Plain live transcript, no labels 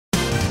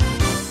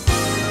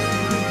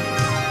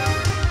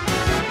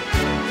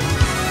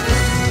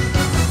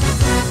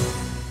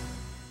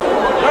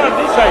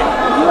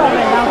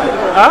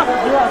Huh?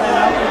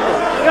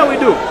 Yeah, we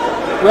do.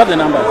 We have the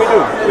numbers. We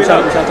do. We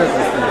shall test this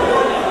thing.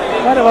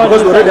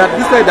 Because we already had,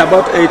 this side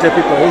about 80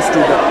 people who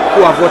stood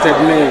who have voted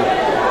nay.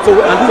 So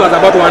and this was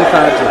about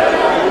 130.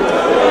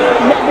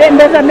 Then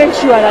better make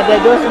sure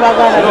that those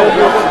Baganda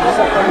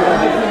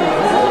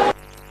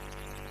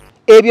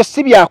ebyo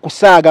si bya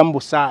kusaaga mu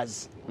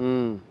busaazi.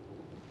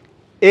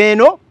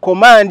 Eno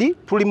komandi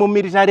tuli mu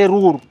military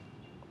rule.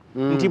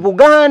 Nti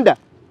Buganda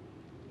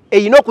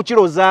eyina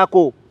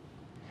okukirozaako.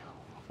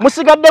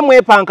 Musigadde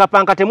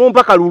mwepanka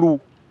temumpa kalulu.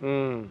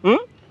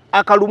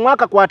 Akalumu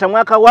akakwata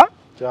mwaka wa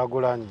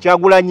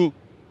Kyagulanyi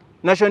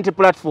National Unity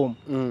Platform.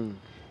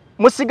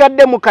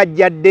 Musigadde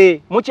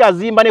mukajjadde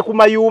mukyazimba ne ku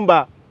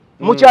mayumba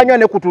mukyanywa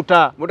ne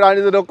kututa.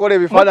 Mutandise okukola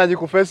ebifaananyi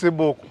ku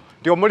Facebook.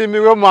 Nti omulimi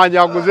we mwanyi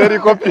aguze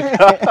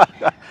helikopita.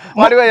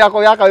 Waliwo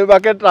yakayumba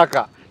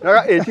k'ettaka.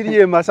 Ekiri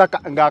e Masaka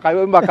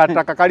ng'akayumba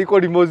kattaka kaliko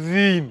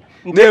limousine.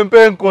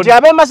 N'empenko. Nti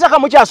ab'e Masaka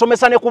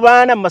mukyasomesa ne ku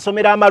baana mu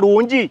masomero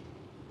amalungi.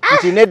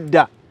 Nti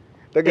nedda.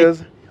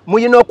 Tegeeza.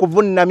 Muyina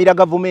okuvunnamira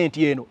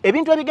gavumenti eno.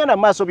 Ebintu ebigenda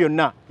mu maaso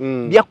byonna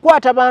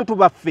byakwata abantu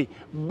baffe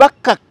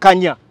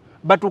bakkakkanya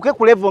batuuke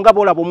ku level nga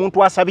boolaba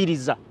omuntu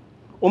asabiriza.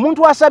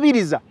 Omuntu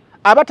asabiriza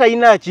aba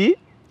talina ki?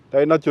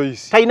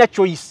 Talina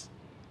choice.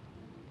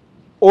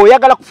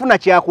 Oyagala kufuna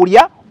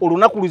kyakulya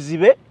olunaku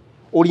luzibe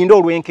olinda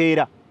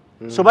olwenkeera.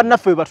 So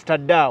bannaffe bwe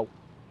batutadde awo.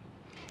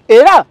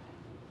 Era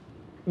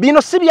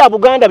bino si bya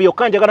Buganda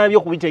byokka njagala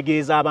nabyo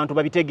kubitegeeza abantu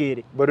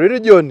babitegeere.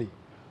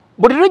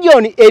 Buli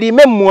region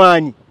erime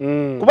mmwanyi.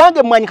 Kubanga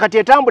emmwanyi kati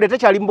etambule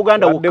tekyali mu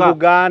Buganda wokka.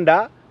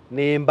 Buganda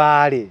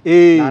n'embaale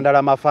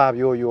nandala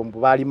mafaabi oyo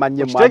bali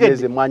manye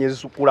mmwanyi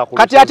ezisukula ku.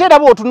 Kati ate era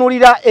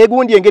bw'otunuulira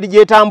egundi engeri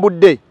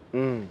gyetambudde.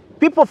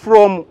 People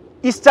from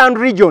Eastern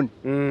region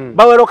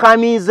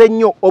bawerokamiize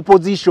nnyo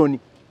opposition.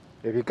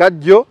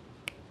 Ebikajjo,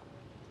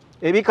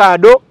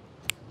 ebikaado,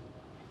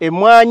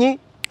 emmwanyi,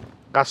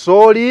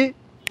 kasooli,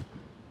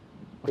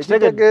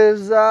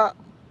 ekitegeeza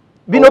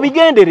bino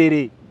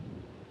bigenderere.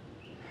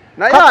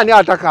 Naye ani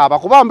atakaaba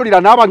kuba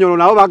mpulira n'abanyolo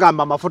nabo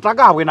bagamba amafuta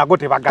gaabwe nago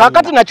tebaganda.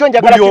 Kakati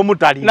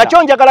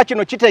nakyo njagala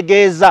kino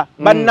kitegeeza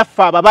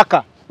bannaffe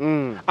ababaka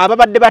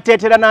ababadde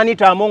bateetera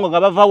n'Anita Amongo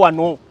nga bava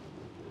wano.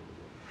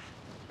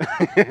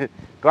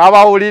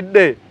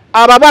 Twabawulidde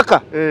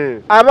ababaka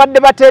abadde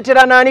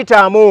bateetera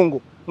n'Anita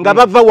Amongo nga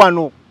bava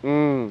wano.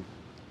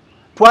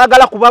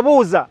 Twagala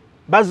kubabuuza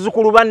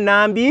bazzukulu ba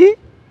Nambi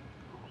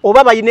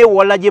oba bayina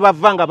ewala gye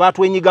bava nga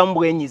batwenyigamu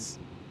bwenyizi.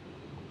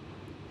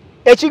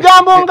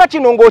 Ekigambo nga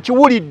kino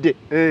ng'okiwulidde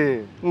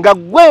nga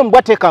gwe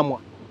embwa tekamwa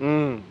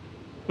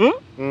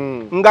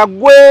nga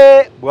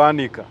gwe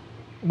bwanika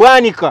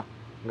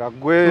nga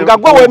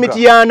gwe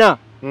w'emitiyaana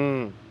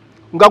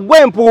nga gwe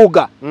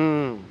empuuga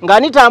nga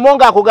Anita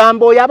Amongo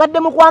akugamba oyo abadde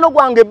mukwano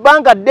gwange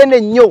ebbanga ddene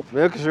nnyo.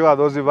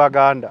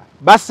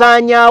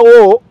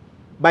 Basaanyaawo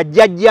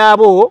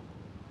bajjajjaabo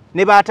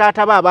ne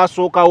bataata ba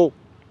abaasookawo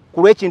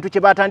ku lw'ekintu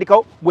kye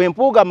batandikawo. Gwe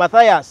empuuga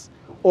Mathias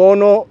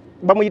ono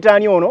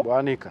bamuyitaani ono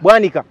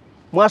bwanika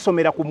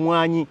mwasomera ku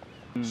mmwanyi.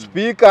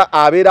 Speaker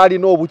abeera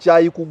alina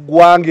obukyayi ku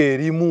ggwanga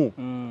erimu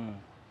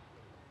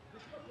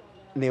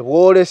ne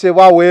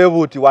bwolesebwa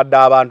weebuti wadde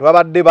abantu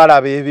babadde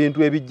balaba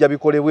ebintu ebijja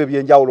bikolebwa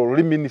ebyenjawulo.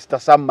 Oluli Minisita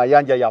Sam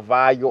Mayanja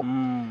yavaayo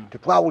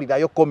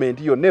tetwawulirayo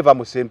komenti yonna eva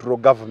mu central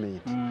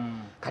government.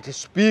 Kati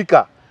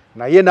Speaker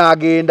naye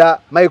n'agenda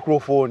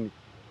microphone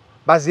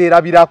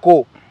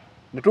bazeerabirako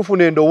ne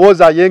tufuna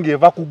endowooza ye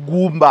ng'eva ku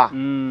ggumba.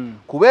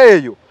 Kuba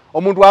eyo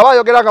omuntu aba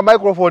ayogera nga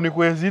microphone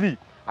kweziri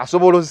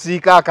asobola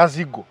osiika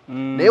akazigo.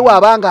 Naye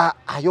wabanga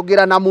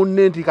ayogera na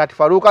munne nti kati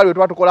Farooq lwe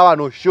twatukola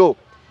wano show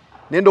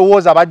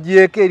n'endowooza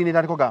bajjeeko eri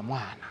netandika ga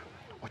mwana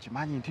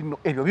okimanyi nti nno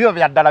ebyo biba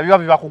byaddala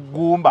biba ku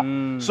ggumba.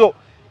 So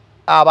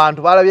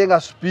abantu balabye nga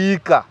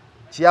Speaker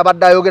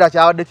kyabadde ayogera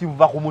kyabadde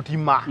kiva ku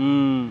mutima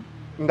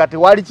nga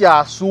tewali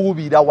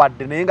kyasuubira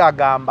wadde naye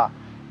ng'agamba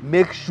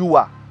make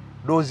sure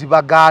those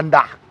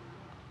Baganda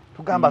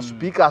tugamba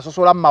Speaker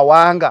asosola mu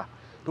mawanga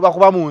tuba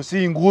kuba mu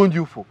nsi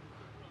ngunjufu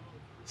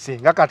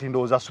singa kati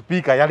ndowooza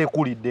Speaker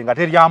yalekulidde nga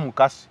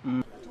teryamukasi.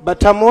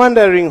 But I'm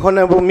wondering,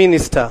 Honorable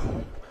Minister,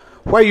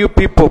 why you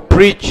people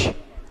preach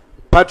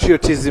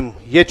patriotism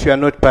yet you are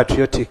not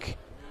patriotic?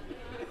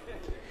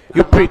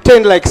 You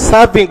pretend like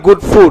serving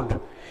good food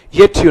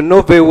yet you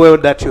know very well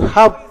that you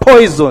have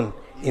poison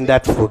in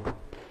that food.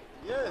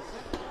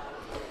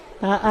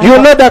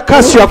 You know the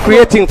curse you are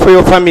creating for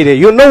your family.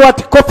 You know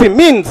what coffee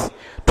means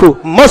to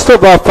most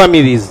of our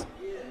families.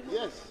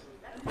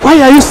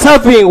 Why are you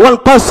serving one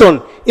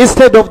person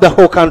instead of the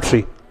whole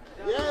country?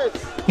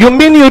 You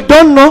mean you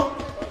don't know?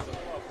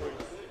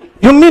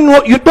 You mean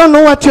you don't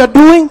know what you are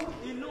doing?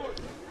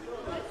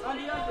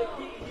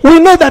 We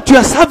know that you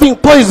are serving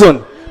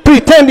poison,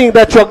 pretending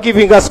that you are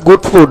giving us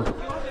good food.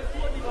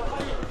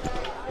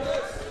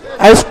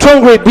 I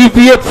strongly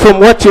deviate from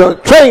what you are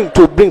trying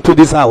to bring to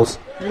this house.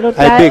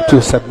 I beg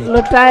to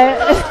submit.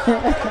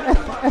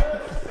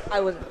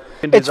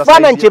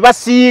 Ekifaananyi kye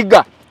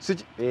basiiga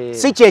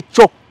si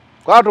kyekyo.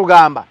 Kwa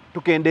tugamba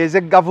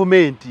tukendeeze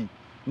gavumenti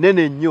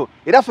nene nnyo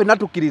era ffenna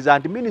tukkiriza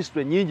nti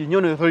ministry nnyingi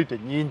nnyo ne authority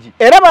nnyingi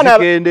era bana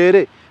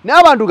zikendere naye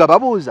abantu nga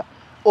babuuza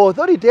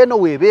authority eno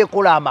weeba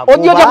ekola amagoba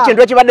ojja ku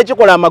kintu ekibadde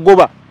kikola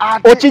amagoba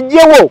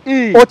okijjewo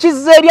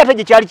okizza eri ate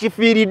gye kyali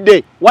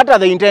kifiiridde what are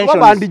the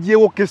intentions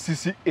bandigyewo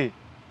KCCA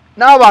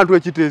n'abantu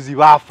ekiteezi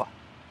baafa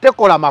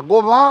tekola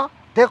magoba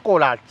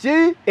tekola ki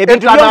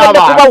ebintu byongedde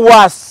kuba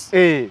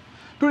waasi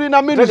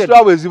tulina ministry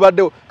abo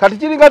ezibaddewo kati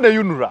kiringa ne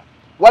UNRA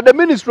wadde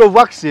ministry of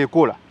works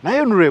ekola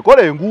naye UNRA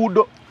ekola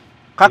enguudo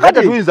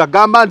kakati tuyinza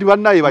gamba nti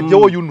bannaye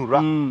bajjewo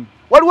UNRA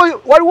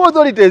waliwo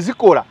authority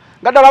ezikola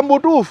nga ddala mu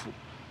butuufu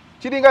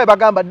kiringa bwe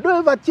bagamba don't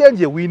ever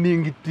change a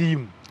winning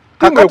team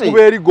kakati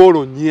kuba eri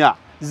goolo nnya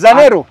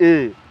Zanero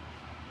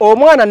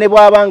omwana ne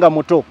bw'abanga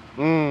muto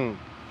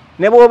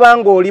ne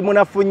bw'obanga oli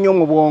munafu nnyo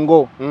mu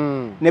bwongo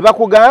ne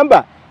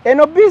bakugamba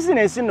eno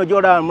bizinesi nno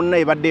gy'olaba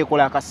munnaye badde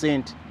ekola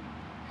akasente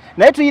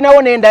naye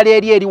tuyinawo n'endala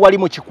eri wali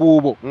mu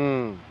kikuubo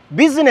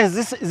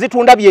bizinesi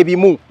zitunda bye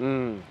bimu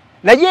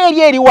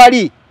naye eri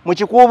wali mu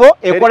kikuubo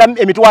ekola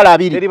emitwalo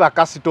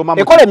 2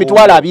 ekola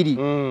emitwalo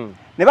 2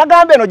 ne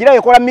bagamba eno girayo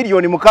ekola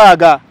milioni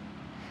 6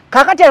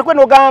 kakati alikwe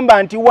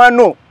n'ogamba nti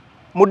wano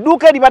mu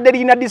dduuka eribadde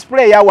lirina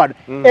display ya wano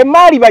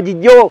emaali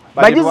bagijjo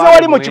bagizze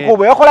wali mu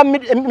kikuubo yakola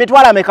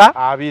emitwalo ameka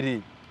 2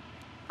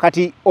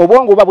 kati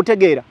obwongo oba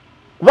butegeera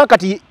kuba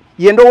kati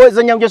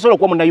yendowooza nnyangu gyesobola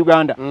okuba munna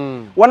Uganda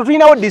wano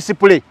tulinawo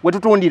display we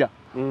tutundira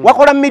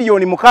wakola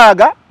milioni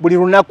 6 buli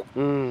lunaku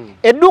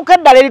edduuka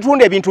eddala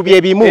eritunda ebintu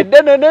bye bimu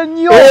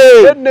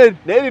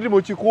liri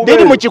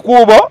mu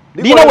kikuubo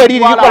lina we liri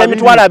likola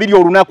emitwalo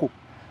 2 olunaku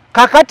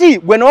kakati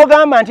gwe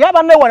n'ogamba nti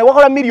abannaye wane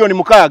wakola milioni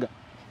 6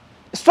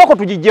 soko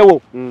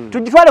tugijjewo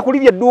tugitwale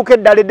kuli edduuka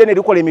eddala eddene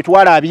likola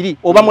emitwalo 2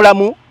 oba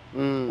mulamu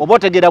oba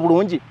otegeera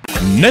bulungi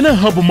Nana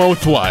Herbal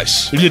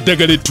Mouthwash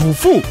lyeddagala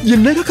ettuufu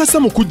yennakakasa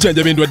mu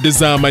kujjanjaba endwadde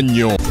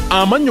z'amannyo.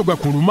 Amannyo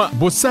gakuluma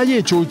bw'ossaayo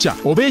ekyokya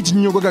oba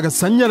ekinnyogo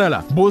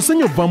gagasanyalala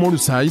bw'osenya ovaamu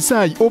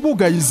olusaayisaayi oba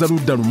ogayiza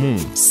ludda lumu.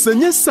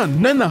 Senyesa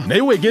Nana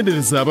naye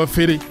weegendereza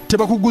abafere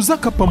tebakuguza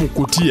kappa mu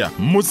kkutiya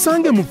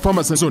musange mu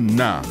famasi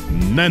zonna.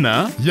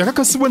 Nana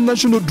yakakasibwa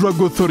National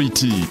Drug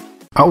Authority.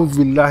 أعوذ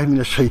بالله من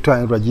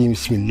الشيطان الرجيم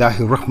بسم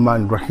الله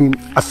الرحمن الرحيم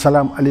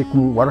السلام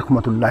عليكم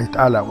ورحمة الله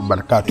تعالى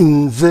وبركاته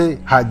nze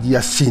Haji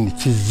Yasin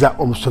kiza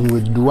omusomi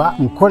w'eddwa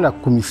nkola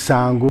ku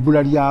misango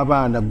bula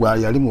ly'abaana gwa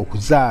yalimu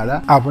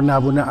okuzaala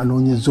abonaabona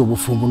anoonyeza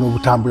obufumbo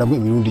n'obutambulamu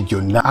emirundi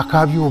gyonna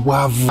akabya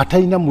obwavu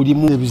atalina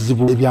mulimu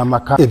ebizibu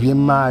eby'amaka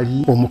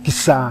eby'emmaali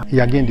omukisa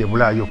yagenda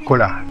ebulaayo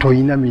okukola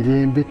toyina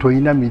mirembe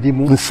toyina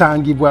mirimu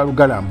nsangibwa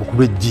lugalambu ku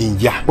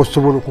lw'ejjinja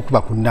osobola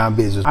okukuba ku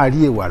nnamba ezo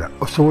ali ewala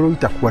osobola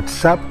oyita ku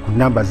WhatsApp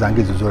namba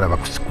zange zozolaba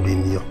ku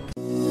screen yo.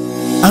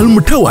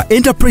 Almutawa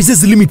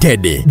Enterprises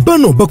Limited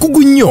bano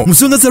bakugu nnyo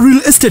musonga za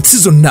real estate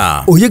season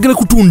na oyagala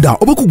kutunda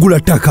oba kugula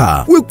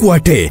ttaka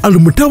wekwate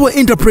Almutawa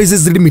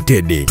Enterprises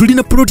Limited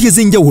tulina ploti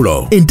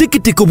ez'enjawulo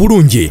enteketeko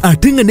bulungi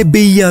ate nga ne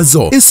bbeeyi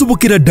yaazo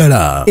esobokera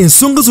ddala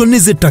ensonga zonna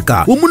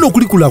ez'ettaka wamu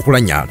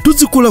n'okulikulaakulanya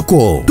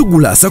tuzikolako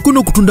tugula sako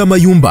n'okutunda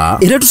amayumba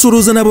era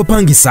tusolooza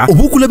n'abapangisa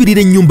oba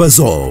okulabirira ennyumba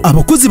zo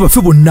abakozi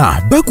baffe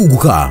bonna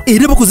bakuguka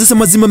era bakozesa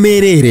mazima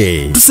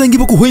meereere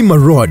tusangibwa ku Hoima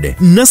Road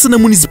Nasana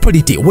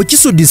Municipality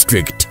Wakiso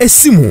District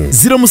Esimu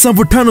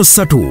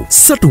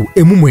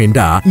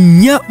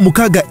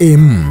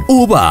 0756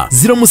 oba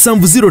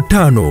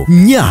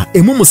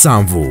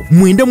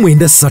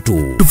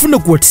 0705 tufuna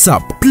ku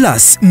WhatsApp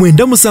plus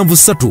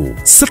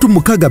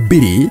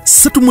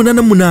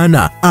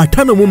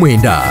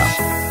 973623885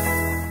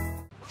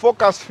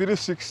 Focus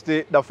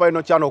 360 the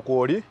final channel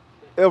kwoli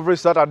every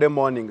Saturday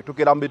morning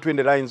tukira between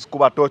the lines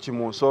kuba tochi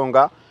mu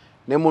nsonga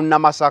ne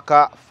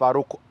munnamasaka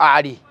Farooq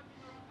Ali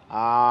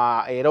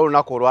era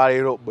olunaku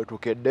olwaleero bwe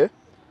tukedde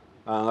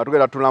nga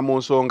tugenda tuna mu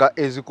nsonga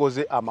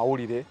ezikoze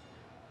amawulire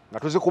nga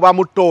tuzikuba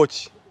mu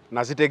tooki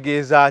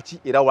nazitegeeza ki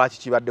era lwaki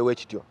kibaddewo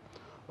ekityo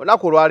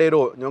olunaku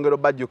olwaleero nyongero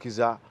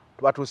bajjukiza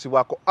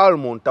tubatuusibwako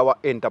Almutawa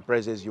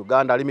Enterprises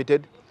Uganda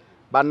Limited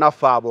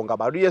bannaffe abo nga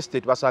ba real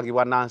estate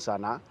basangibwa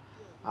Nansana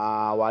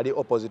wali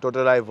opposite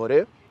Hotel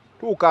Ivory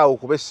tuukaawo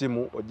kuba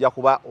essimu ojja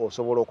kuba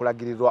osobola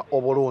okulagirirwa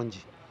obulungi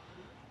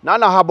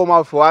Nana Herbal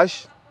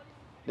Mouthwash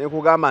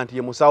nekugamba nti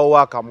ye musawo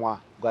wakamwa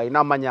gwalina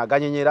amanya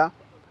aganyenyera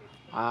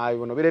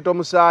bino bireeta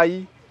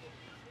omusaayi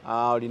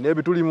olina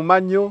ebituli mu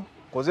mannyo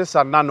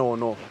kozesa Nana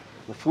ono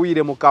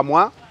ufuuyire mu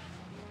kamwa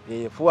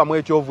fuuwamu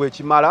ekyovu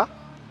ekimala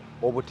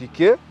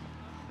obutike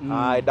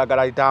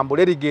eddagala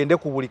litambule ligende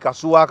ku buli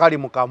kasuwa akali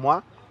mu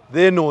kamwa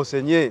then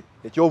osenye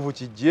ekyovu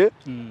kijje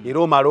era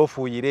omala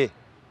ofuuyire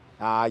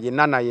ye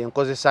Nana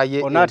yenkozesa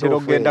ye onaatera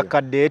ogenda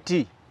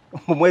kaddeeti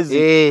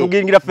mwezi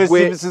tugingira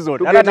festive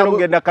season ana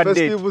ogenda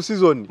kaddeeti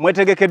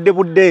mwetegekedde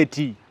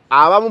buddeeti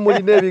abamu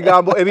mulina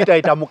ebigambo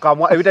ebitayita mu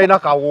kamwa ebitalina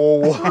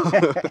kawoowo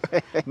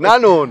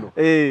Nana ono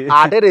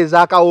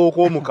atereza akawoowo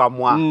k'omu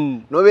kamwa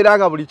nobeera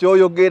nga buli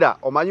kyoyogera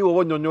omanyi oba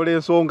onnyonnyola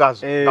ensonga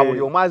zo nga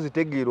buli omu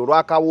azitegeera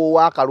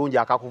olw'akawoowo akalungi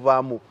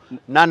akakuvaamu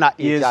Nana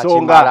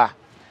ekyakimala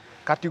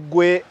kati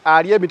gwe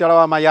ali emitala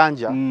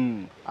w'amayanja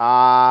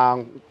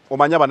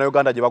omanya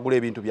Bannayuganda gye bagula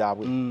ebintu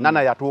byabwe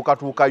Nana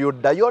yatuukatuukayo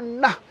dda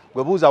yonna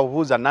gwe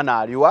buuza Nana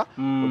aliwa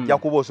ojja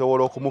kuba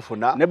osobola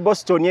okumufuna ne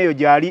Boston eyo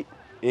gyali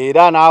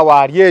era naawe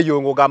ali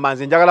eyo ng'ogamba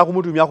nze njagala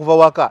kumutumya kuva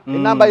waka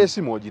enamba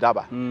y'essimu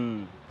ogiraba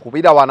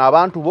kubira wano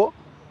abantu bo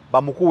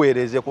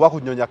bamukuweereze kuba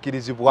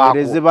kunyonyakkirizibwako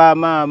weereze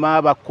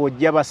bamaama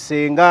bakojja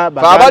basenga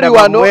abali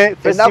wano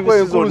ennaku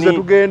enkulu ze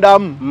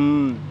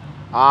tugendamu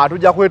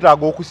tujja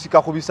kwetaaga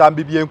okusika ku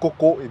bisambi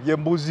by'enkoko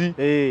eby'embuzi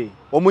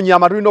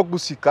omunyama tulina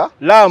okugusika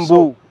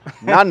lambu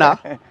Nana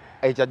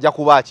ekyo ajja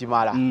kuba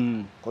akimala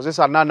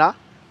kozesa Nana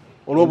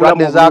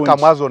olw'obulamu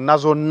z'akamwa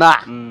zonna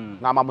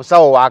ngamba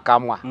musawo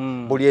w'akamwa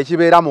buli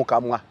ekibeera mu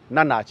kamwa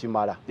Nana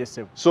akimala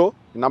so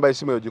enamba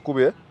y'essimu eyo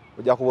gikube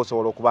ojja kuba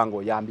osobola okuba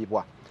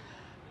ng'oyambibwa.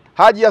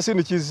 Haji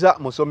Yasin Kizza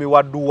musomi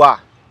wa dduwa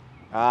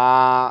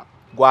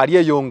gwali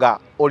eyo nga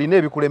olina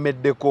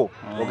ebikulemeddeko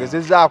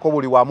ogezezzaako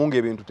buli wamu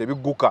ng'ebintu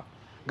tebigguka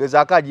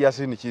gezaako Haji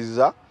Yasin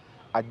Kizza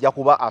ajja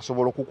kuba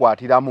asobola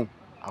okukwatiramu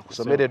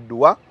akusomera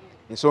edduwa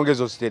ensonga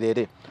ezo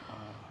ziterere.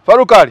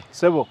 Farooq Ali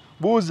sebo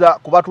buuza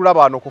kuba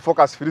tulaba wano ku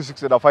Focus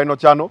 360 final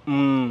channel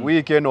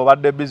wiiki eno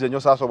obadde busy nnyo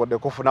saasobodde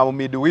kufuna mu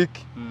midweek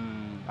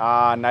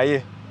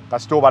naye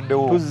kasita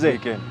obaddewo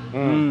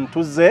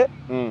tuzze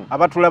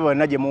abatulaba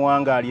bonna gye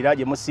muwangaalira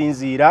gye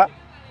musinziira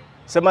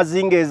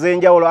semazinga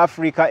ez'enjawulo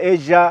Africa,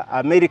 Asia,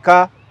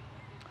 America.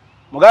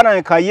 Muganda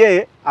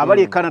nkaye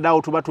abali Canada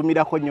awo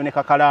tubatumirako nnyo ne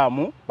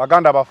kakalaamu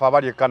baganda bafe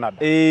abali Canada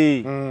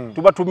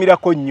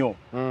tubatumirako nnyo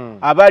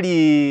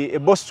abali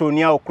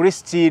Boston awo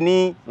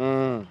Christine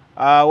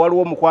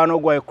waliwo mukwano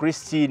gwa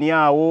Christine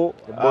awo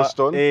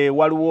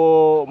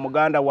waliwo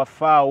muganda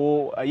waffe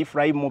awo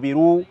Ephraim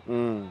Mubiru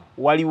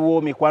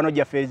waliwo mikwano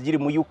gyaffe giri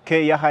mu UK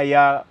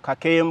Yahaya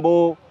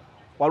Kakembo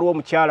waliwo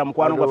mukyala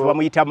mukwano gwaffe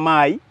bamuyita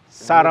Mai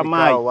Sara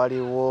Mai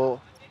waliwo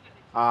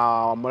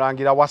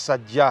mulangira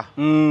Wasajja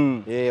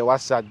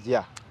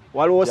Wasajja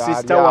waliwo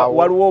sister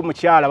waliwo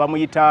omukyala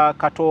bamuyita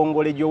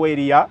Katongole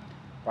Joweria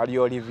wali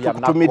Olivia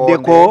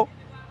Nakonde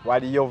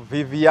waliyo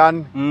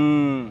Vivian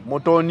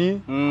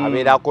Mutoni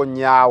abeerako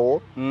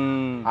nnyawo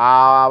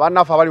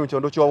bannaffe abali mu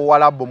kyondo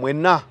ky'obuwalabu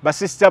mwenna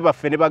basisita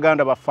baffe ne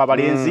baganda baffe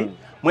abalenzi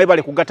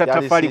mwebale kugatta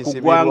ttaffaali ku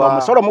ggwanga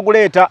omusolo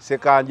muguleeta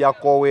Sekanja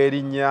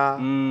Koweerinnya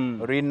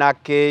Rina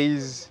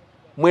Keys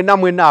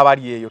mwenna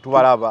abali eyo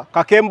tubalaba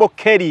Kakembo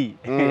Kerry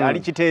ali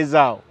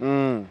kiteezaawo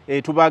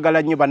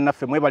tubaagala nnyo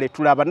bannaffe mwebale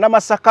tulaba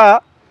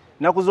Namasaka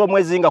naku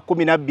z'omwezi nga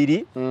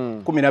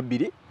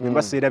 12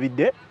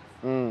 mbaseerabidde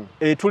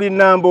tuli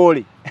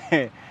Namboole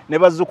ne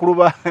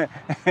bazzukulu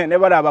ne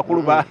bali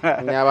abakulu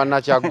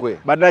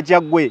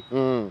bannakyagwe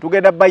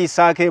tugenda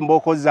bayisaako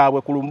embooko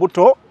zaabwe ku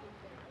lumbuto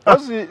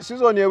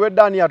sizoni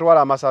ewedde ani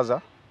yatwala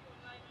amasaza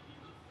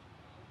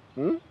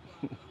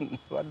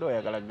wadde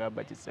oyagala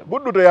gamba kisebo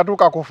Buddu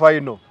teyatuuka ku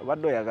faino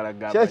wadde oyagala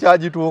gamba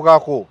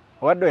kyekyagitukako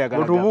wadde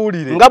oyagala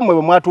mutubuulire nga mmwe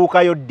bwe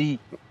mwatuukayo ddi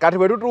kati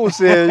bwe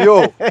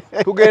tutuuseeyo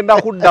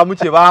tugenda kuddamu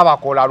kye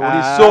baabakola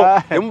luli so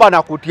temuba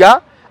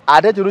nakutya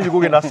ate kirungi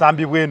kugenda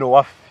sambibwa eno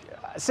waffe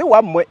si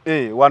wammwe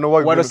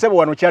wano sebo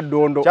wano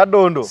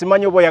Kyaddondo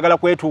simanyi oba oyagala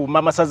kwetuuma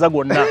amasaza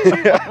gonna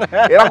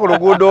era ku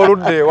luguudo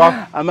oludde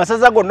ewaffe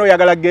amasaza gonna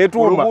oyagala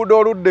geetuuma oluguudo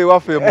oludde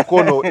ewaffe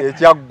Mukono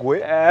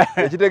ekyaggwe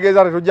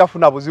ekitegeeza tetujja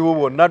kufuna buzibu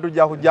bwonna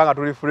tujja kujja nga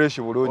tuli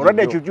fresh bulungi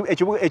olwadde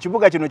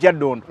ekibuga kino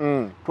Kyaddondo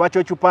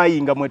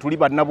twakyokyupayinga mwe tuli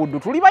bannabuddu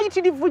tuli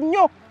bayitirivu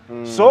nnyo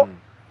so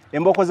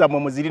embooko zammwe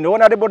muzirinde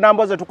Honorable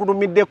Namboze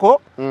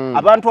tukutumiddeko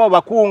abantu abo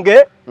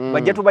bakunge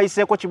bajja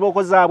tubayiseeko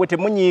kibooko zaabwe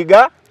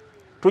temunyiiga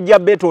tujja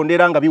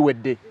betondera nga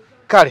biwedde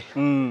kale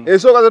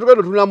ensonga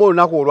zetugenda tulinamu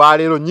olunaku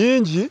olwaleero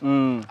nyingi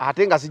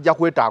ate nga zijja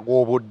kwetaaga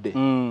obudde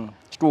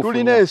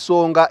tulina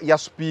ensonga ya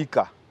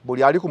sipiika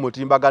buli ali ku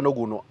mutimbagano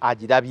guno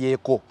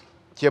agirabyeko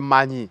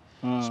kyemmanyi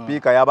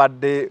sipiika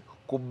yabadde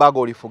ku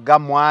bagolifu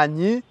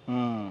Gamwanyi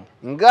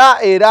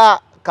nga era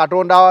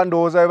Katonda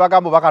ndowooza bwe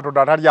bagamba oba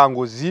Katonda talya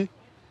ngozi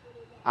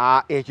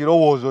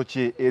ekirowoozo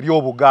kye eri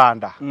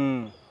Obuganda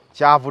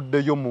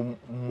kyavuddeyo mu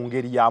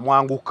ngeri ya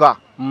mwanguka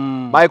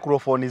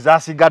microphone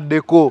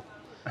zasigaddeko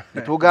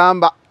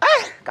netugamba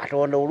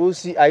Katonda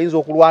oluusi ayinza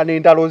okulwana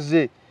entalo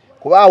ze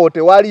kuba awo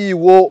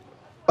tewaliiwo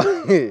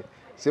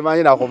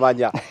simanyi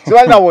nakumanya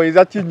simanyi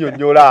nawoyinza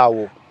kinnyonnyola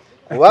awo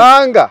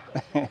kubanga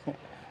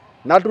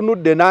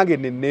natunudde nange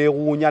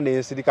neneewuunya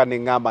nensirika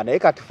neŋŋamba naye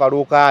kati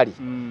Farooq Ali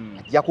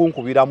ajja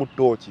kunkubira mu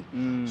ttooki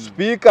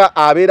sipiika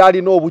abeera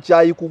alina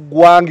obukyayi ku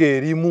ggwanga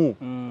erimu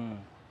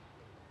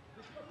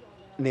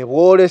ne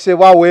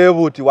bwolesebwa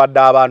weebuti wadde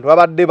abantu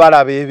babadde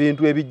balaba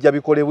ebintu ebijja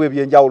bikolebwa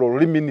ebyenjawulo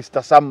oluli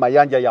Minisita Sam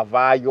Mayanja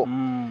yavaayo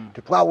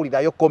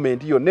tetwawulirayo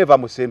komenti yonna eva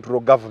mu central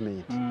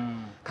government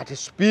kati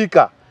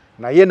sipiika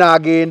naye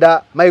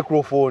n'agenda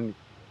microphone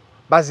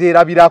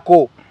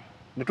bazeerabirako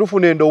ne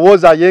tufuna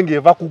endowooza ye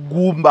ng'eva ku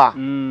ggumba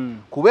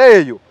kuba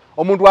eyo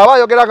omuntu aba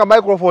ayogera nga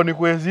microphone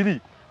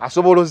kweziri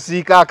asobola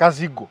osiika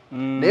akazigo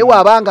naye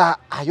waabanga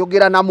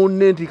ayogera na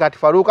munne nti kati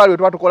Farooq Ali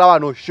tuba tukola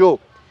wano show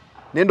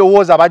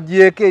nendowooza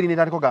bajjeeko eri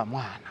netaliko ga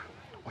mwana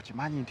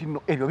okimanyi nti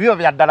nno ebyo biba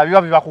byaddala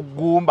biba ku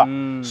ggumba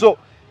so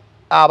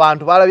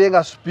abantu balabye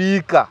nga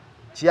sipiika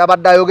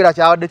kyabadde ayogera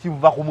kyabadde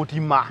kivuva ku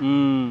mutima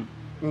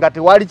nga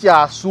tewali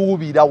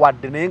kyasuubira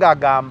wadde naye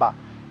ng'agamba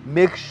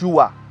make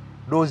sure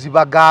those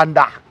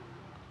Baganda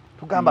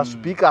tugamba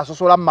speaker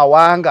asosola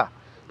mawanga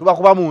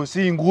tubakuba mu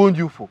nsi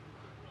ngunjufu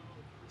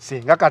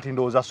senga kati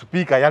ndoza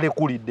speaker yale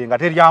kulidde nga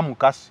teri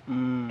amukasi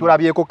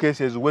tulabyeko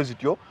cases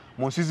wezityo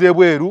mu nsi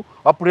zebweru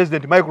wa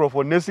president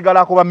microphone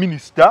nesigala ko ba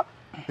minister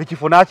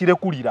ekifo nakire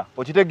kulira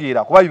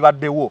okitegeera kuba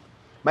bibaddewo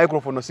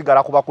microphone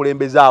osigala kuba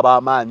kulembeza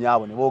abaamaanyi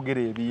abo ne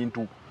boogera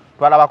ebintu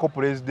twalabako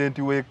president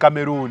we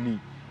Cameroon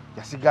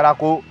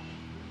yasigalako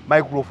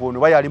microphone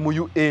bayali mu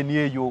UN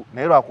eyo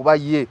naye lwakuba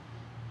ye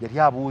yali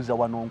abuuza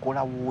wano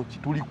nkola woki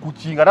tuli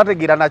kukinga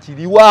tategeera na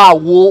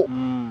kiriwaawo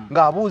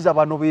ng'abuuza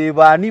bano be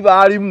baani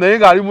baalimu naye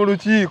ng'ali mu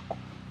lukiiko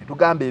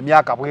netugamba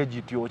emyaka bwe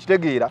gityo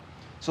okitegeera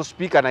so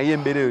speaker naye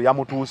embeera eyo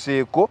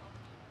yamutuuseeko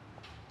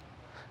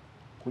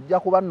kujja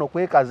kuba nno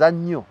kwekaza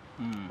nnyo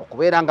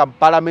okubeera nga mu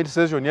parliament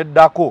session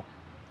eddako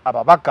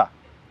ababaka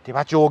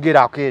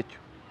tebakyogerako ekyo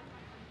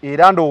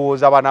era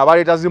ndowooza bano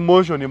abaleeta zi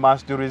motion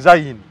must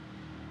resign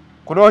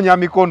kunoonya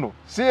mikono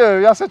si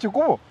eyo yase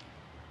kikubo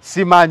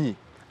simanyi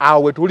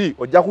awo we tuli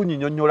ojja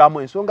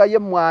kunyinyonnyolamu ensonga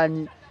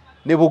y'emmwanyi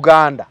ne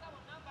Buganda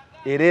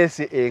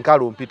ereese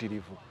enkalu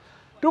mpitirivu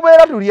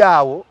tubeera tuli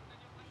awo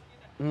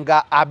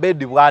nga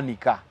Abedi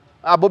Bwanika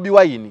Bobi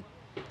Wine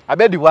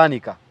Abedi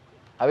Bwanika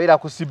abeera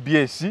ku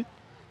CBS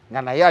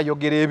nga naye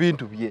ayogera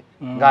ebintu bye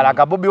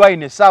ng'alaga Bobi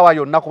Wine essaawa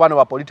yonna ku bano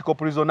ba political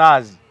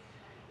prisoners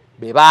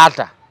be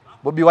baata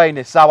Bobi Wine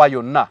essaawa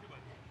yonna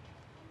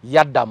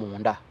yadda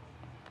munda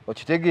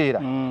okitegeera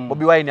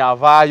Bobi Wine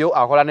avaayo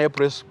akola ne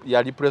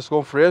press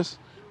conference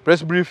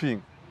press briefing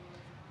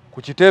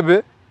ku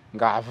kitebe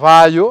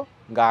ng'avaayo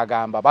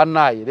ng'agamba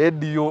bannaye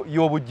radio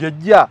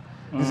y'obujjejja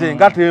nze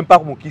nga tempa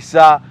ku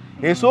mukisa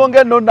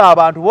ensonga enno nno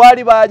abantu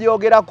bwali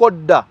bagyogerako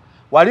dda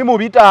wali mu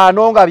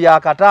bitaano nga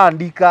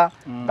byakatandika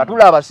nga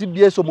tulaba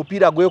CBS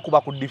omupiira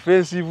gwekuba ku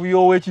defensive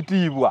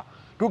y'owekitiibwa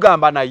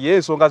tugamba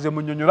naye ensonga ze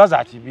munnyonnyola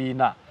za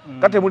kibiina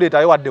kate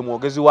muleetayo wadde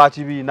mwogezi wa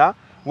kibiina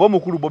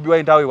ng'omukulu Bobi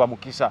Wine taweebwa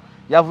mukisa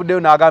yavuddeyo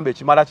n'agamba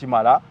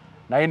ekimala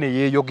naye ne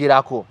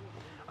yeeyogerako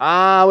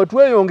we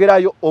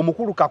tweyongerayo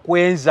omukulu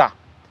Kakwenza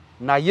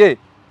naye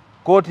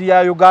kooti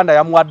ya Uganda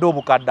yamuwadde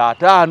obukadde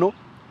 5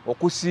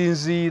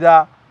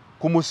 okusinziira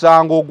ku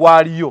musango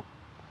ogwaliyo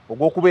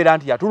ogw'okubeera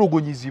nti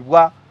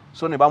yatulugunyizibwa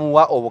so ne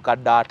bamuwa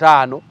obukadde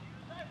 5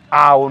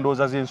 awo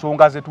ndooza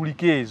z'ensonga ze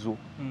tuliko ezo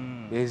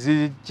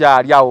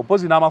ezikyali awo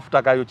mpozi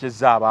n'amafuta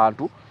gayokyezza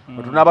abantu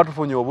bwe tunaaba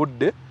tufunye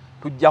obudde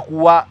tujja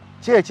kuwa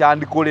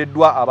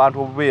kyekyandikoleddwa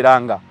abantu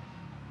obubeera nga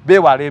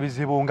beewala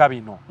ebizibu nga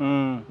bino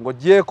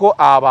ng'oggyeko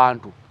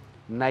abantu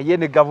naye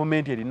ne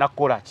gavumenti erina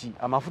kukola ki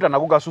amafuta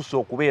nago gasusse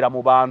okubeera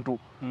mu bantu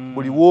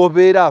buli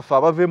woobeera afe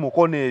abave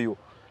mukono eyo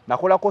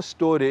nakolako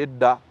story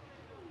edda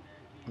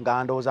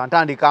nga ndowooza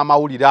ntandika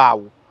amawulire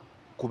awo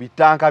ku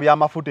bitanka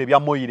by'amafuta ebya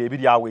moyire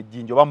ebiri awo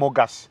ejjinja oba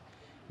mogasi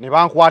ne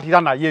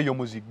bankwatira naye eyo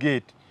mu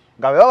ziggeeti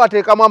nga bwe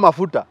babateekamu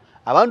amafuta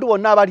abantu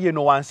bonna abali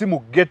eno wansi mu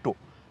ghetto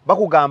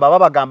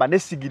babagamba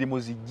n'essigiri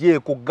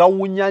muziggyeko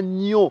gawunya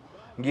nnyo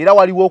ng'era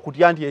waliwo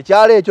okutya nti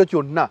ekyalo ekyo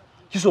kyonna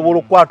kisobola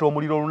okukwata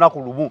omuliro olunaku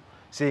lumu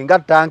singa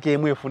tanka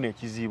emu efuna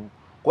ekizibu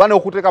kuba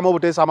n'okuteekamu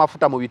obuteesa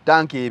amafuta mu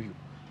bitanka ebyo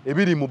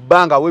ebiri mu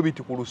bbanga we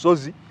biti ku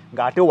lusozi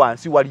ng'ate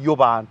wansi waliyo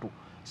bantu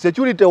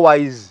security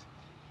wise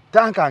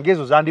tanka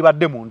ngezo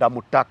zandibadde munda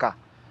mu ttaka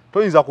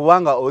toyinza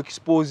kubanga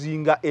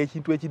oexposinga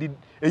ekintu ekiri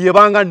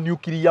eyebanga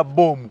nuclear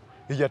bomb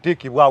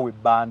eyateekebwawo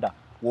ebbanda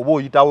woba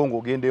oyitawo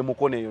ng'ogenda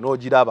emukono eyo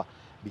n'ogiraba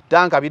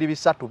bitanka biri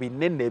 3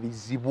 binene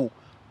bizibu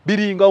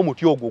biringa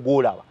omuti ogwo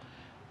gwolaba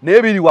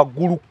naye biri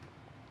waggulu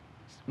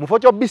mufo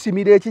kyo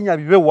bisimira ekinya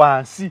bibe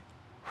wansi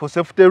for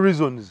safety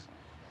reasons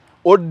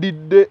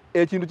odidde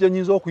ekintu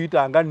kyenyinza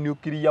okuyita nga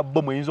nuclear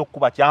bomb eyinza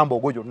okukuba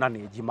kyambogo gyonna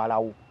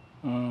n'egimalawo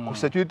ku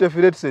security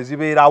threats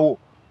ezibeerawo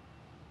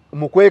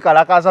mu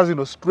kwekalakaasa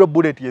zino stray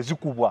bullet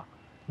ezikubwa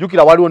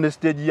jukira waliwo ne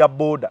stage ya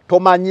border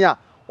tomanya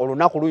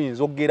olunaku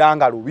luyinza okugera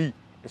nga lubi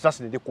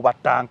esasi ne likuba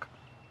tanka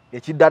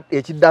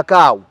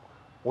ekiddakaawo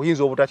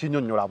oyinza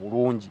obutakinyonnyola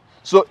bulungi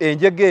so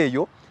enjege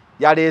eyo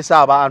yaleese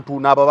abantu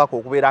n'ababaka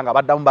okubeera nga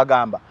baddamu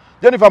bagamba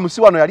Jennifer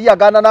Musiwano yali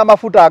yaganda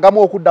n'amafuta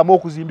agamu okuddamu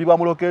okuzimbibwa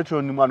mu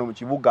location mwano mu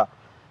kibuga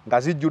nga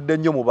zijjudde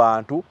nnyo mu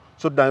bantu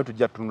so nayo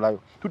tujja tunulayo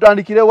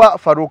tutandikire wa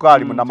Farooq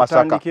ali mu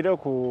Namasaka tutandikire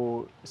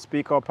ku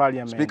speaker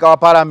wa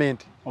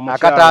parliament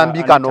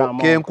akatambi kano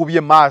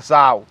kenkubye maaso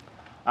awo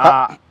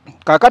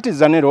kakati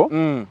zanero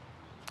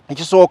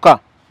ekisooka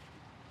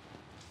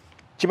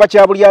kiba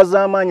kya buli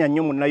azaamaanya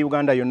nnyo mu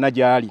Uganda yonna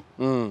gyali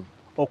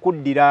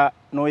okuddira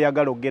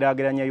n'oyagala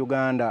okugeraageranya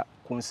Uganda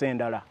ku nsi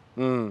endala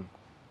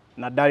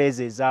naddala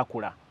ezo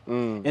ezaakula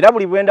era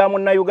buli bwenda mu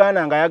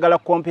Uganda nga ayagala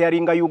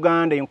comparinga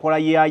Uganda enkola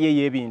yayo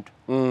ey'ebintu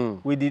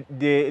with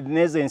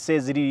nezo ensi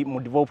eziri mu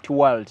developed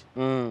world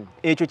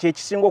ekyo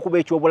kyekisinga okuba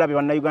ekyobulabe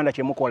bannayuganda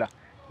kyemukola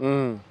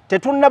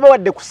tetunnaba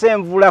wadde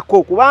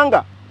kusenvulako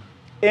kubanga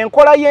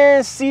enkola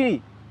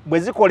y'ensi bwe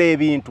zikola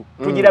ebintu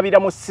tugirabira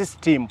mu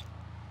system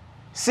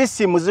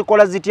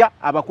zikola zitya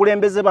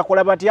abakulembeze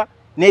bakola batya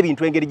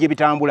n'ebintu engeri gye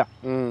bitambula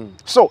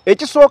so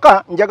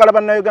ekisooka njagala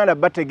bannayuganda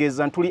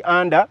bategeeza ntuli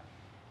under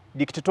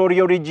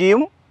dictatorial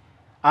regime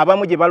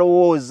abamu gye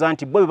balowooza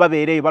nti bo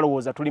babeereyo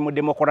balowooza tuli mu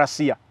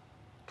demokrasiya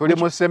tuli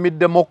mu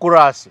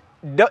semi-democracy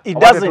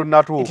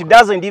it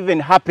doesn't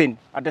even happen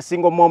at a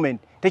single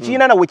moment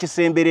tekirina nawe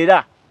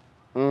kisemberera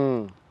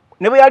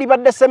ne bwe yali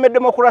badde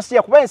semi-democracy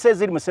kuba ensi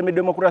eziri mu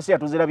semi-democracy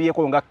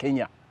tuzirabyeko nga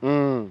Kenya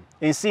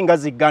ensi nga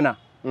ziggana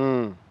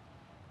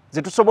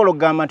ze tusobola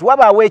okugamba nti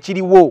wabaawo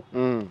ekiriwo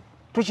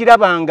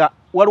tukirabanga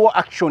waliwo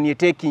action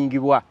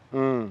eteekingibwa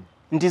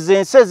nti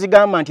zensi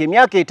ezigamba nti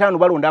emyaka 5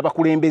 balonda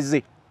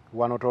abakulembeze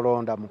wano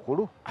tolonda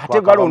mukulu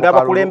ate balonda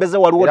abakulembeze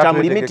waliwo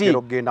tamu limiti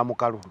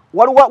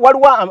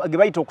waliwo ge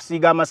bayita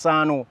okusiiga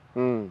amasaano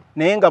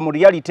naye nga mu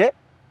reality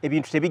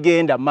ebintu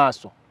tebigenda mu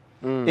maaso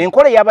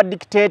enkola y'aba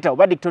dictator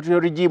oba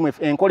dictatorial regime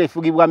enkola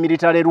efugibwa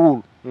military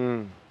rule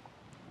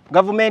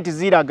government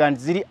ziraga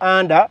nti ziri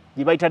under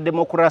gye bayita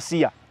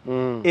demokrasiya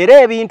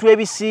era ebintu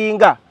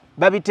ebisinga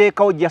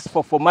babiteekawo just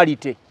for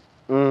formality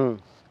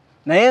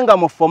naye nga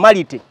mu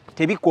formality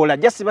tebikola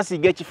just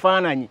basiiga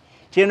ekifaananyi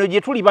kyeno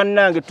gye tuli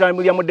bannange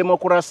tutambulira mu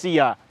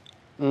demokrasiya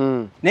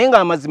naye nga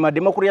amazima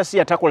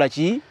demokrasiya takola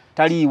ki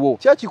taliiwo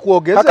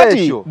kyakikuogeza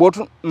ekyo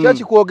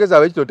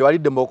kyakikuogeza ekyo tewali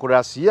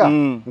demokrasiya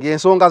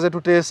ng'ensonga ze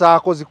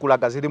tuteesaako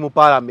zikulaga ziri mu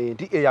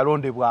paalamenti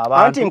eyalondebwa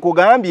abantu anti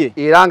nkugambye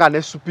era nga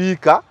ne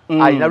supiika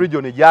alina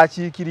region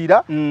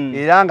gy'akiikirira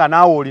era nga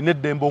naawe olina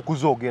eddembe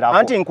okuzoogerako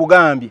anti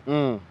nkugambye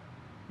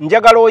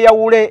njagala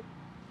oyawule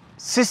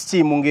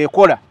system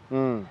ng'ekola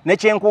ne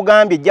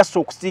kyenkugambye jassa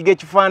okusiiga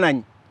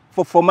ekifaananyi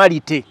for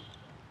formality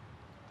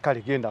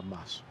kale genda mu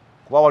maaso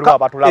kuba waliwo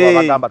abatulaba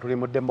bagamba tuli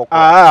mu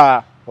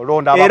demokrasi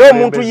era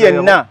omuntu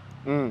yenna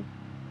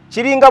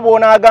kiringa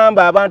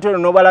bw'onaagamba abantu eno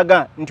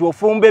n'obalaga nti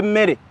ofumba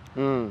emmere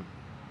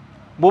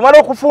bw'omala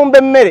okufumba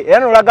emmere era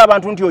n'olaga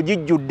abantu nti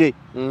ogijjudde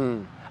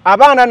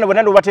abaana nno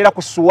bonna n'obateera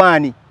ku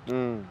ssuwaani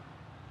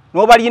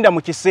n'obalinda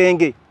mu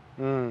kisenge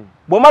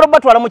bw'omala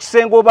obatwala mu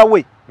kisenge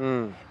obawe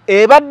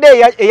ebadde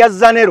eya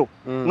zanero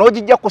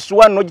n'ogijja ku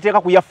ssuwaani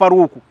n'ogiteeka ku ya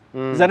Farooq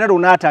zanero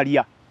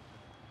n'atalya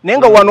naye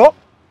nga wano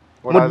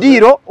mu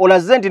ddiiro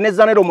olaze nti ne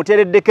zanero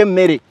omuteereddeko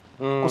emmere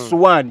ku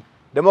ssuwaani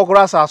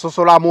demokrasi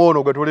asosolamu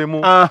ono gwe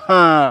tulimu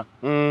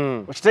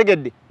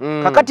okitegedde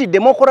kakati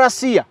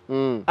demokrasiya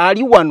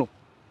ali wano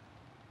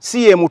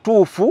si ye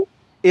mutuufu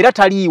era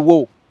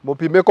taliiwo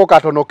mupimeko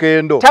katono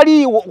kendo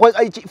taliiwo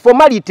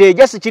formality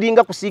just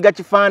kiringa kusiiga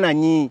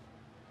kifaananyi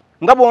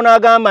nga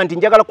bw'onaagamba nti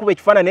njagala kuba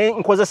ekifaananyi naye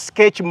nkoze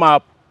sketch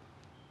map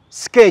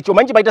sketch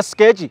omanyi kibayita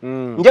sketch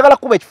njagala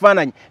kuba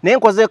ekifaananyi naye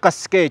nkoze ka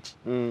sketch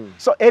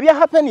so ebya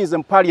happenings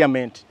in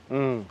parliament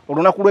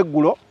olunaku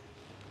lw'eggulo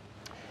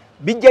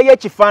bijjayo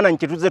ekifaananyi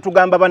kye tuzze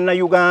tugamba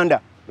bannayuganda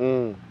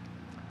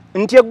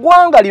nti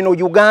eggwanga lino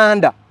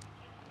Uganda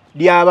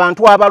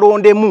ly'abantu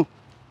abalondemu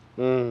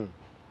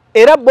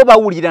era bo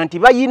bawulira nti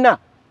bayina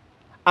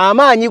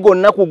amaanyi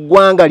gonna ku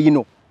ggwanga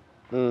lino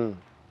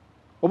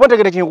oba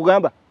ntegere kye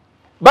nkugamba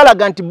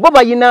balaga nti bo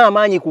bayina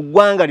amaanyi ku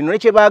ggwanga lino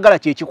nekye baagala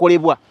kye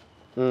kikolebwa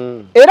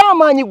era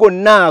amaanyi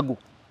gonna ago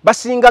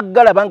basinga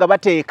galaba nga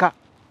bateeka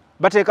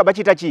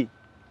bakiyita ki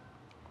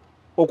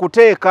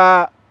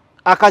okuteeka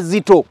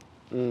akazito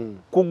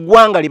ku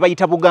ggwanga lye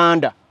bayita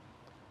Buganda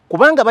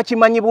kubanga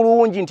bakimanyi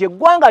bulungi nti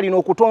eggwanga lino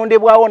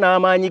okutondebwawo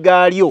n'amaanyi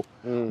gaalyo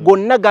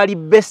gonna gali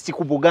best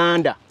ku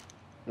Buganda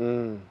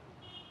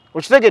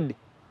okitegedde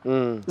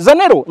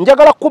zanero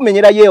njagala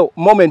kumenyerayo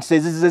moments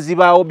ezize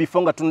zibaawo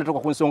before nga tunatoka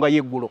ku nsonga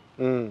y'eggulo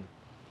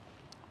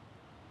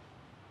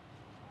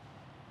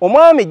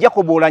omwami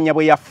Jacob Oulanya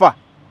bwe yafa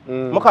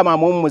mukama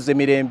amumuze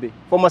mirembe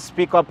former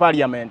speaker of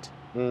parliament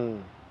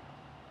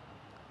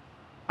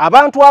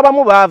abantu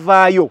abamu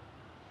baavaayo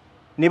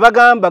ne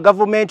bagamba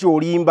gavumenti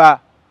olimba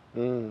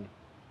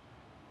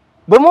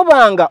bwe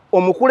mubanga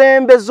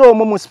omukulembeze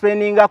omu mu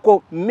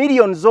spendingako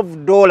millions of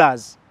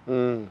dollars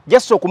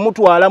just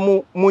okumutwala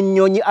mu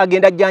nnyonyi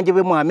agenda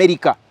ajjanjabwe mu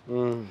America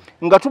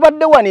nga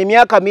tubadde wano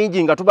emyaka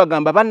mingi nga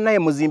tubagamba bannaye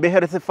muzimbe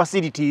health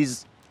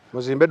facilities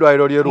muzimbe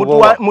eddwaliro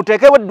ly'erubowa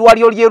muteekewo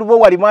eddwaliro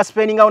ly'erubowa limu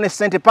spendingawo ne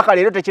ssente paka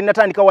leero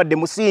tekinnatandika wadde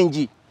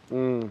musingi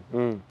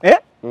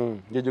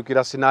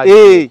njejukira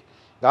sinaayi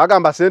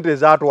ng'agamba ssente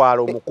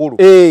ezatwala omukulu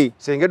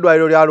senga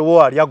eddwaliro lya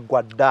Lubowa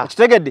lyaggwa dda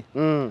kitegedde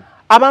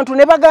abantu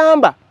ne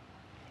bagamba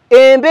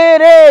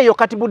embeera eyo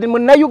kati buli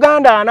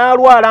munnayuganda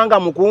anaalwala nga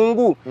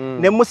mukungu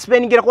ne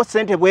musipendingirako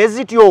ssente bwe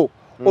zityo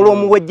olwo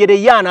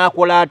omuwejjere ye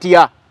anaakola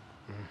atya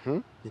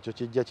ekyo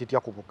kijja kitya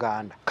ku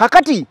Buganda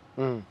kakati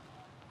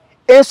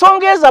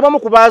ensonga ezo abamu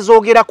ku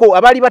baazoogerako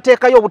abaali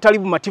bateekayo obutali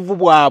bumativu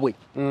bwabwe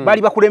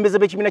baali bakulembeze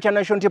b'ekibiina kya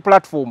National Unity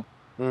Platform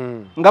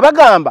nga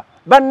bagamba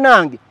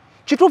bannange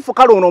kituufu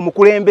kale ono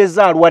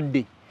omukulembeze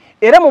alwadde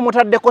era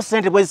mumutaddeko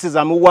ssente bwe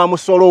zisizamuwa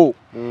musolo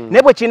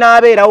ne bwe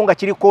kinaabeerawo nga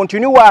kiri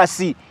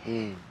continuous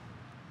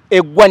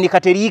eggwanika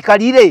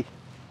teriikalire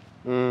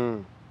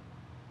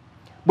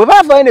bwe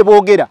baavaayo ne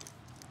boogera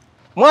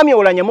mwami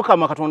Oulanya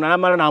mukama Katonda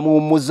n'amala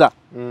n'amuwummuza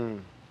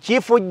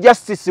Chief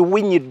Justice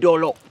Winyi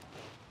Dolo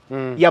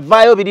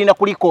yavaayo birina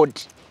ku record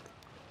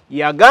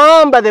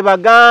yagamba the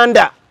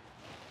Baganda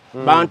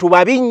bantu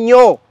babi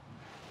nnyo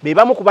be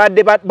bamu ku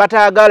badde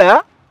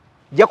bataagala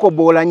Jacob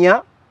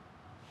Oulanya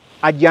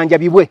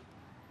ajjanjabibwe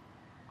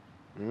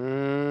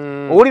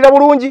owulira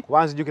bulungi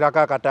kubanzijukirako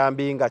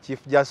akatambi nga chief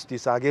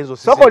justice agenzo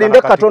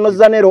sokolinde katono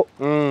Zanero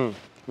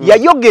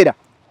yayogera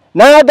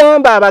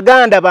n'agamba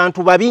Abaganda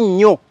bantu babi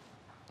nnyo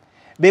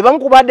be bamu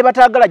kubadde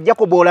batagala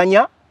Jacob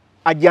Olanya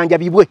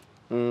ajjanjabibwe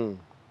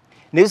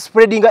ne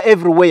spreading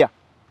everywhere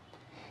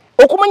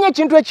okumanya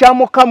ekintu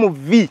ekyamuka mu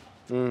vi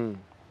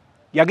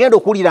yagenda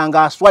okulira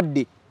nga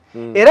aswadde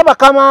era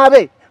bakama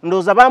abe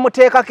ndoza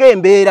bamuteekako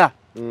embeera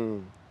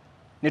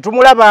ne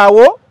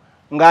tumulabaawo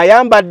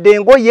ng'ayambadde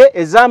engoye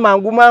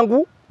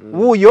ez'amangu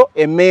wuuyo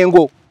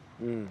emmengo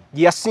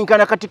gye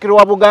yasinkana Katikkiro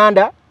wa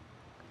Buganda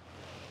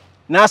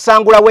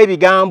n'asangulawo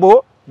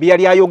ebigambo bye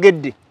yali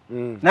ayogedde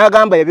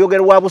n'agamba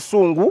yabyogerwa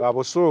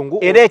Busungu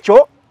era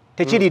ekyo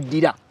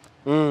tekiriddira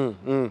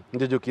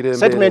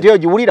sentiment eyo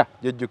giwulira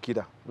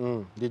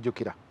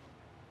njejjukira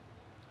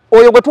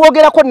oyo gwe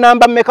twogerako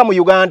namba mmeka mu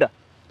Uganda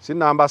si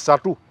namba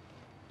 3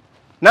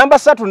 namba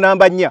 3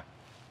 namba 4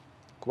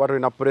 kuba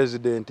tulina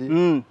president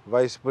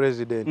vice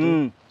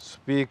president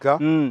speaker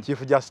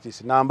chief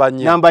justice namba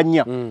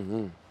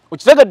 4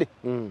 okitegedde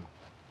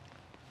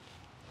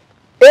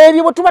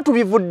ebyo bwe tuba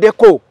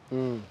tubivuddeko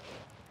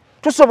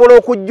tusobola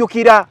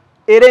okujjukira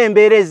era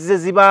embeera ezze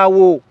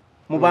zibaawo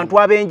mu bantu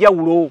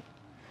ab'enjawulo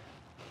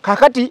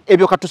kakati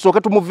ebyo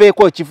katusooke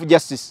tumuveeko chief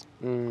justice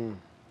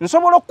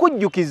nsobola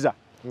okujjukiza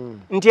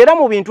nti era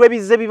mu bintu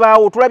ebizze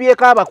bibaawo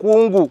tulabyeko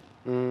abakungu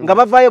nga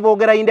bavaayo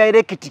boogera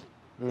indirect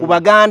ku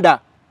Baganda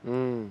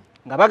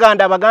nga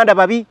baganda Abaganda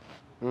babi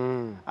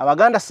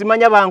Abaganda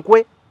simanya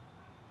bankwe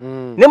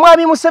ne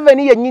mwami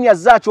Museveni yennyini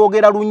azza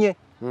akyogera lunye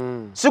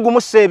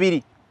sigumussa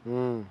ebiri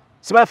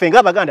simanya fenga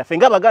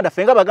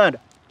Abaganda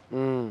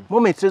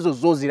moments ezo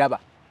zoziraba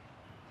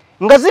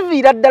nga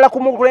ziviira ddala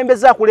ku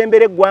mukulembeze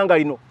akulembera eggwanga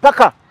lino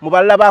paka mu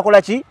balala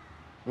bakola ki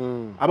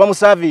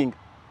abamusavinga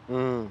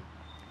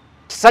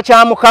kisa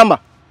kya Mukama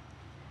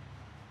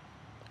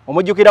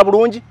omujjukira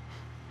bulungi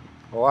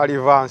owali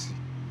Vansi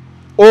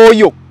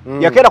oyo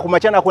yakera ku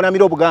machana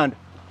akonamira Obuganda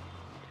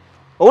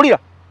owulira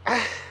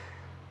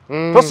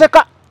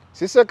toseka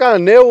siseka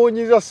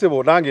neewuunyiza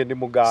ssebo nange ndi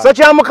Muganda kisa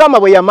kya Mukama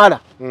bwe yamala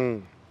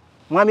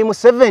mwami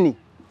Museveni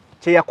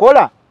kye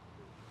yakola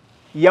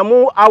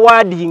yamu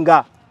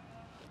awardinga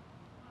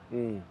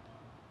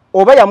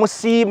oba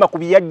yamusiima ku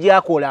byajja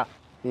akola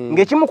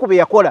ng'ekimu ku bye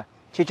yakola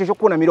kyekyo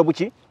ky'okunamira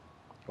obuki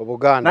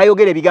Obuganda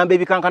n'ayogera ebigambo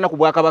ebikankana ku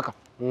Bwakabaka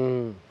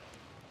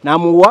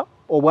n'amuwa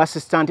obwa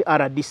assistant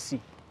RDC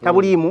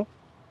tabuliimu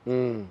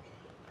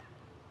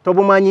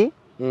tobumanyi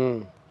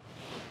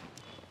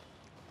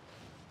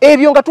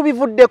ebyo nga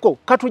tubivuddeko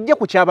katujje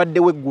ku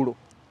kyabaddewo eggulo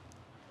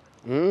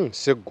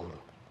seggulo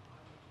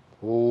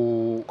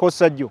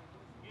kosajjo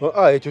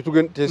ekyo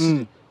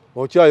tugende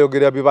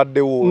okyayogera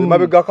bibaddewo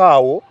emabegako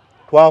awo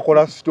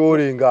twakola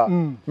story nga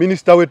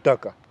minisita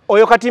w'ettaka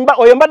oyo katimba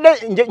oyo mbadde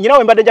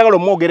nyinawe mbadde njagala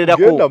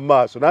omwogererako genda mu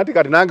maaso nanti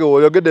kati nange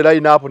oyogedde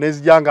line up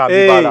nezijanga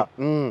mbibala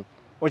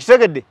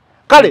okitegedde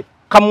kale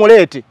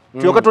kamuleete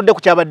tuyoka tudde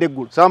ku kyabadde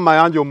eggulo Sam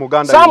Mayanja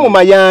Omuganda Sam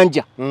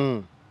Mayanja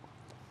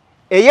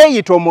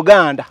eyeeyita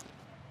Omuganda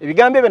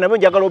ebigambo ebyo nabyo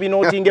njagala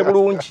obinootinge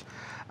bulungi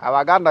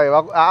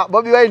Abaganda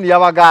Bobi Wine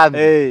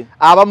yabagambye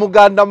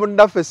abamuganda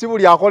munnaffe si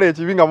buli akola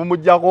ekibi nga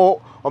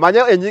mumuggyako omanye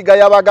enyiga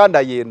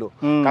y'Abaganda yeno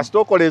kasita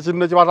okola ekintu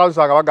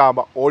nekibatandisanga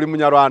bagamba oli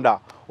Munyarwanda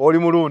oli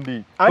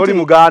Murundi oli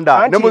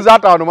Muganda ne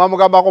muzaata wano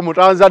mwamugambako mu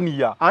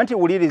Tanzania anti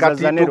wuliriza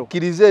Zanero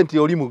tukkirize nti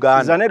oli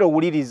Muganda Zanero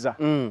wuliriza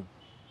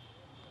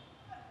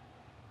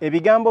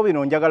ebigambo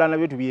bino njagala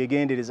nabyo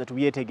tubyegendereze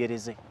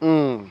tubyetegereze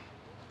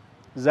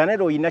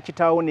Zanero oyina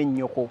kitaawo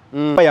n'ennyoko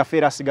yaffe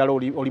era asigala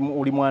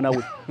oli mwana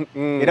we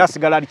era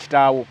asigala ali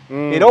kitaawo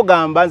era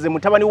ogamba nze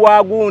mutabani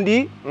wa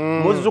gundi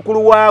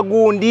muzzukulu wa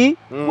gundi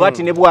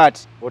bwati ne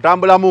bwati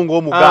otambulamu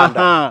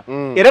ng'Omuganda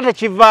era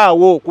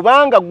tekivaawo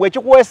kubanga gwe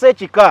kikuweesa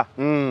ekika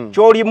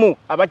ky'olimu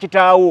aba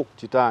kitaawo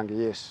kitange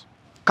yes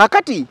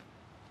kakati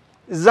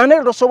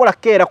Zanero tosobola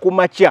kukeera ku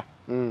makya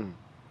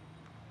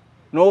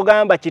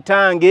n'ogamba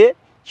kitange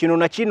kino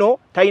na kino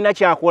talina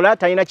kyakola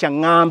talina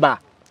kyaŋŋamba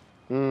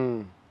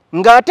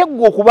ng'ate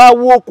gwe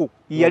okubaawo okwo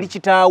yali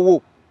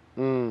kitaawo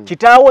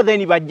kitaawo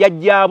then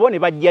bajjajjaabo ne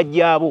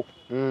bajjajjaabo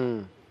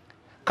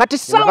kati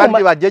Sam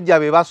bajjajja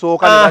be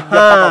basooka ne bajja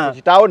paka ku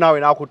kitaawo naawe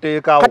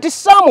n'akuteekawo kati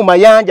Sam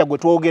Mayanja gwe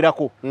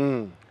twogerako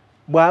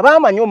bw'aba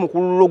amanyi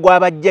omukululo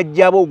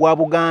gw'abajjajjaabo ogwa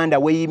Buganda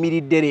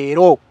weeyimiridde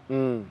leero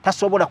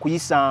tasobola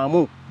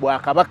kuyisaamu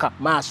Bwakabaka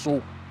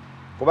maaso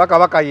kuba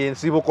Kabaka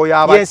yensibuko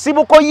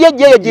yensibuko ye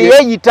gye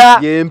yeeyita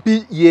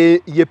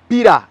ye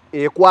pira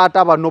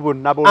ekwata bano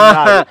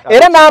bonna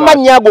era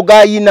n'amannya ago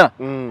g'ayina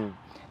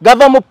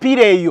gava mu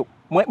pira eyo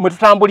mwe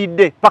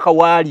tutambulidde paka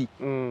waali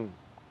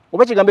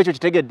oba ekigambo ekyo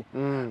kitegedde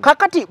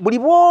kakati buli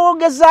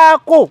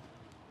bwogezaako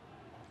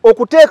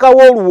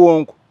okuteekawo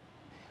oluwonko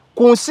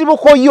ku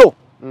nsibuko yo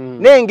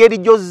n'engeri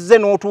gy'ozze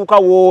n'otuuka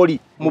w'oli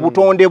mu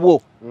butonde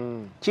bwo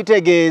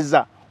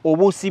kitegeeza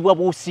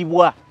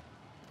obuusibwa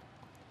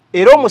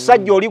era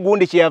omusajja oli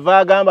gundi kyeyava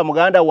agamba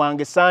muganda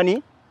wange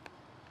saani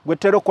gwe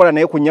ttera okukola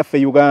naye ku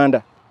nnyaffe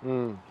Uganda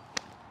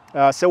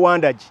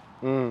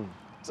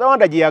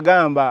Sewandagi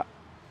yagamba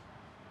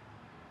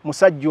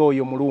musajja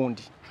oyo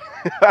mulundi.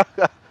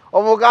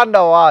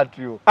 Omuganda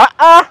watyo.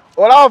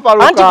 Olaba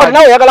Farooq. Anti ko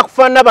nawe oyagala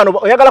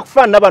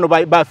kufaanana bano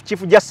ba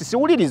Chief Justice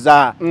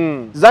uliriza.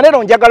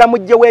 Zanero njagala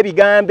mujje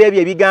webigambo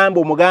ebyo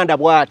ebigambo omuganda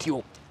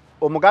bwatyo.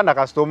 Omuganda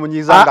kasito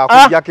omunyiza nga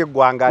akujjako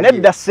eggwanga lye.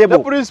 Nedda ssebo.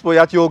 Ne principle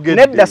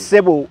yakyogedde. Nedda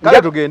ssebo.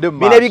 Kale tugende mu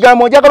maaso. Bino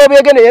ebigambo njagala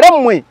obyegende era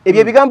mmwe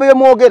ebyo ebigambo bye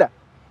mwogera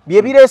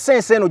bye bireese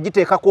ensi eno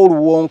giteekako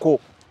oluwonko.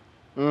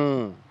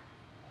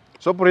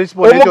 So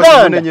principle nekyo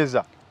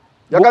kimunenyeza.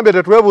 Yagambye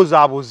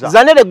tetwebuuzaabuuza.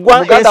 Zanere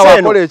eggwanga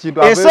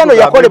ensi eno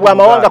yakolebwa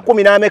amawanga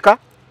 10 n'ameka?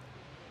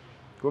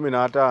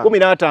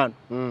 15.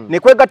 Ne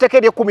kwegattako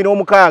eri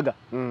 16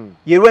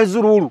 ye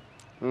Lwenzururu.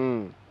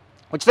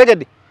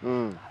 Okitegedde?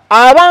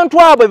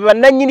 Abantu abo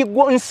bannannyini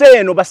nsi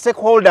eno ba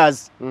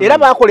stakeholders era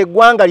baakola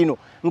eggwanga lino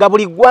nga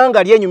buli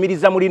ggwanga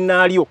lyenyumiriza mu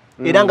linnaalyo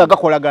era nga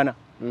gakolagana.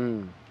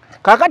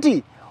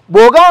 Kaakati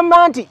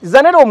bw'ogamba nti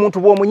Zanere omuntu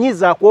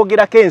bw'omunyiza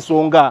akwogerako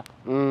ensonga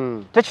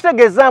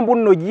tekitegeeza mbu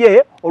nno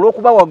ye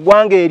olw'okuba wa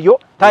ggwanga eryo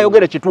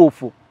tayogera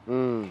kituufu.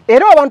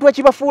 Era abantu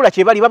ekibafuula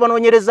kye bali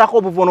babanoonyerezaako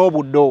obuvo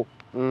n'obuddo.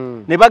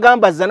 Ne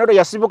bagamba Zanere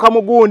yasibuka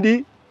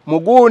mugundi.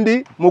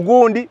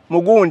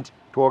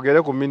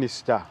 Twogere ku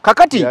minisita.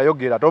 Kakati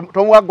yayogera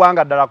tomuwa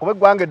ggwanga ddala kuba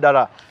eggwanga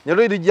eddala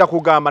nyalo erijja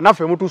kugamba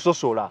naffe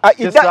mutusosola.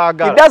 It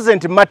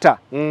doesn't matter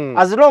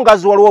as long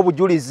as waliwo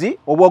obujulizi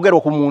obwogera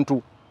ku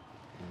muntu.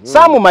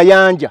 Samu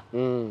Mayanja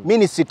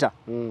minisita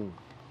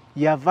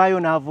yavaayo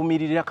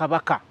n'avumirira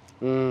Kabaka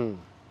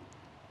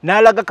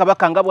n'alaga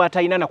Kabaka nga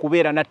bw'atalina na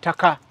kubeera na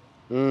ttaka.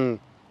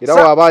 Era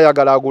waba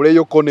ayagala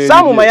aguleyo kone.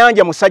 Samu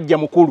Mayanja musajja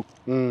mukulu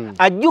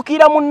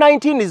ajjukira mu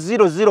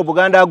 1900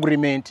 Buganda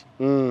Agreement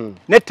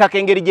n'ettaka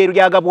engeri gye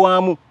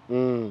lyagabwamu.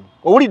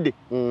 Owulidde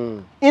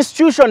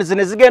institutions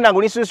ne zigenda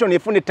ngo institution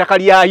efuna ettaka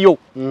lyayo.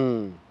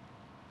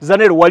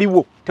 Zanero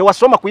waliwo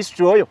tewasoma ku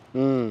history oyo.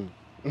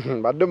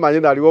 Badde manyi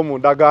naliwo mu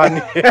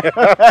ndagaani.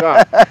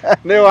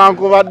 Ne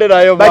wankubadde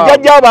nayo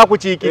bajjajjawo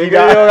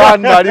baakukiikirira. Yo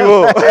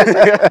naliwo.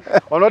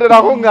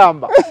 Onotera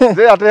kungamba.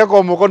 Ze yateeka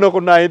omukono ku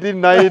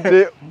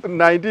 1900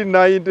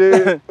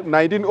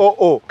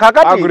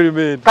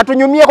 agreement.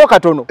 Katunyumyeko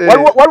katono.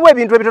 Waliwo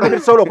ebintu ebitono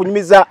ebisobola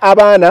okunyumiza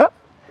abaana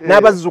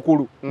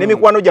n'abazzukulu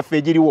n'emikwano gyaffe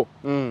egiriwo.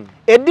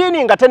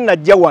 Eddiini nga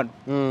tennajja wano.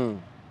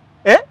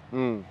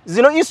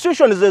 Zino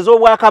institutions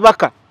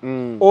ez'Obwakabaka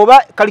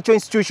oba cultural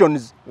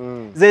institutions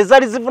ze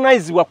zaali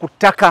zivunaanyizibwa ku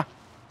ttaka.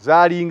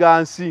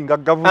 Zaalinga nsi nga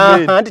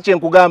gavumenti. Anti kye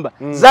nkugamba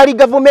zaali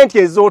gavumenti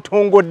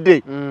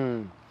ez'otongodde.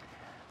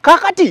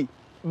 Kaakati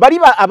bali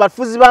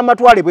abafuzi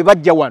b'amatwale bwe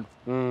bajja wano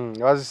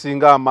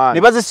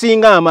ne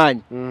bazisinga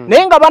amaanyi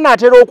naye nga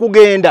banaatera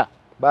okugenda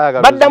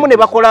baddamu ne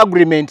bakola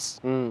agreements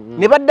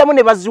ne baddamu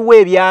ne baziwa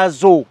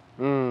ebyazo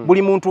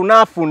buli muntu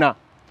n'afuna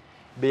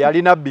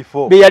beyalina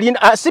before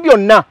si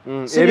byonna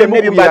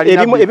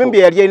ebimu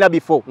bye yali alina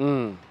before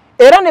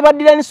era ne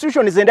baddira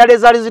institutions endala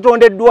ezaali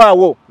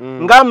zitondeddwawo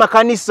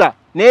ng'amakanisa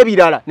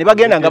n'ebirala ne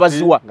bagenda nga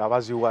baziwa.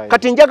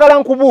 Kati njagala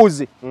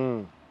nkubuuze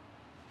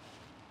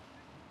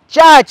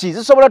chachi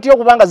zisobola tutya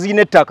okuba nga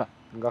ziyina ettaka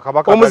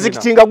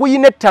omuzikiti nga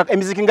guyina ettaka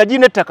emiziki nga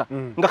giyina ettaka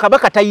nga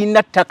Kabaka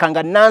tayina ttaka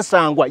nga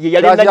Nansangwa ye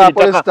yali nanyina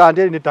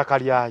ettaka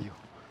lyayo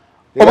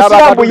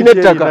Obusiraamu buyina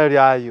ettaka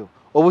lyayo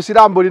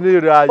Obusiraamu bulina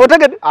lyayo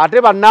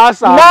ate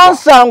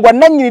Nansangwa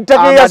nanyini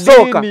ttaka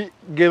eyasooka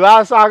ge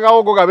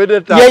basangawo go gabede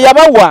ettaka ye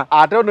yabawa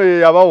ate ono ye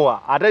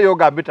yabawa ate yo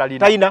gambe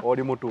talina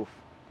oli mutuufu.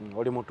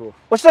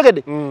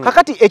 Okitegedde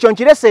kakati ekyo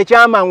nkirese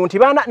ekyamangu nti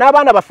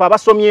n'abaana baffe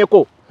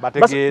abasomyeko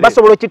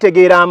basobola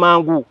okitegeera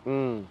amangu.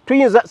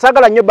 Tuyinza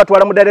saagala nnyo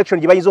batwala mu direction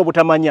gye bayinza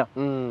obutamanya.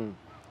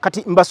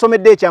 Kati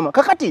mbasomedde ekyama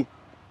kakati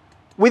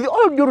with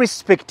all due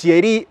respect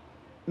eri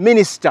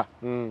minister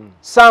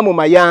Samu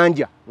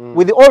Mayanja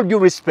with all due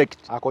respect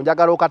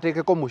akonjagala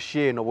okateekeko mu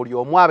sheeno buli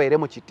omu abeere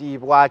mu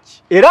kitiibwa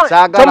ki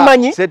era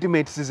tomanyi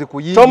sentiments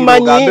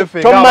zikuyingira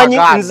tomanyi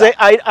nze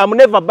I'm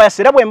never biased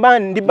era bwe mba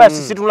ndi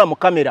biased situla mu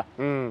kamera.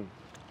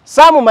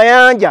 Samu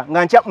Mayanja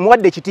nga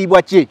muwadde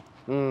ekitiibwa kye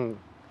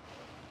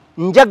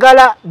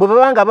njagala bwe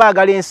babanga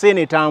baagala ensi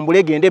eno etambule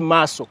egende mu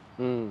maaso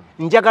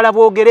njagala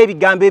boogera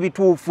ebigambo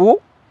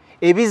ebituufu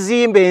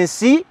ebizimba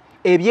ensi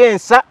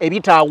ebyensa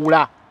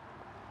ebitaawula.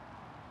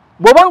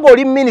 Bw'obanga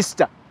oli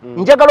minisita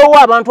njagala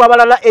owa abantu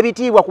abalala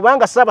ebitiibwa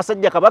kubanga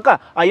Ssaabasajja Kabaka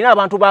alina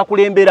abantu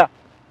bakulembera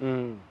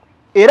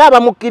era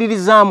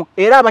abamukkiririzaamu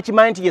era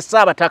abakimanyi nti ye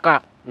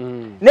Ssaabataka.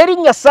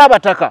 N'erinnya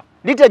Ssaabataka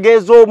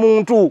litegeeza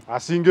omuntu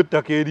asinga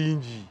ettaka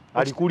eringi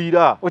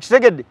alikulira.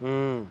 Okitegedde?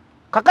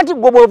 Kakati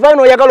gwe bw'ovaayo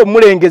n'oyagala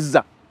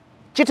omulengezza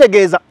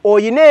kitegeeza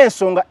oyina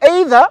ensonga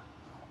either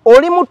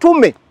oli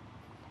mutume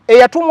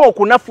eyatumwa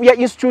okunafuya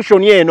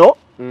institution eno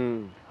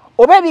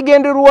oba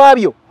ebigendererwa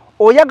byo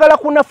oyagala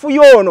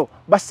kunafuya ono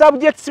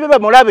basubjects be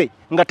bamulabe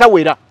nga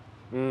tawera.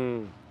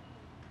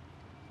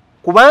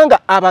 Kubanga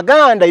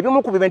Abaganda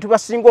ebimu ku bintu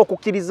basinga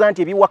okukkiriza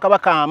nti ebiwa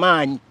Kabaka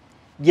amaanyi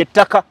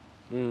ly'ettaka.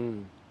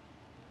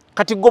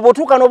 Kati gwe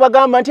bw'otuuka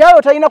n'obagamba nti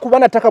ayo talina kuba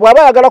na ttaka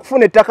bw'aba ayagala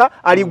kufuna ettaka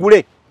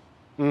aligule.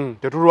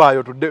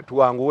 Tetulwayo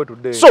tuwanguwe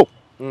tudde. So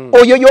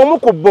oyo y'omu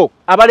ku bo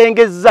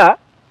abalengezza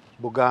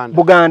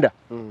Buganda.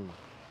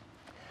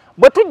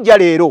 Bwe tujja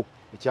leero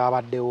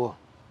ekyabaddewo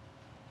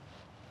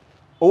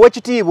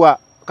owekitiibwa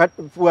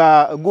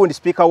gundi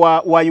speaker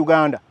wa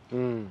Uganda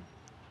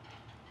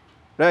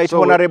right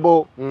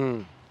honorable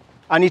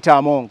Anita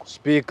Amongo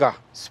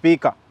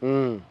speaker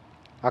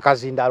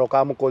akazindalo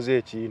kamukoze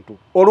ekintu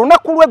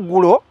olunaku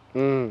lweggulo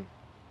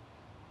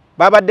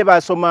babadde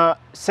basoma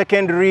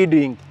second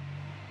reading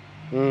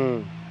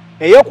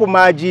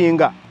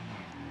eyokumajinga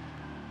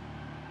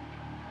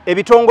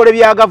ebitongole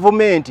bya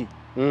gavumenti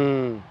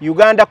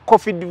Uganda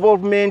Coffee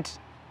Development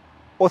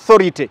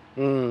Authority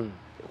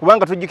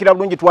kubanga tujjukira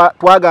bulungi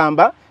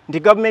twagamba nti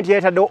government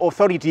yetadde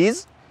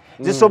authorities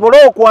zisobole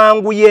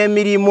okwanguya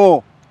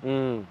emirimu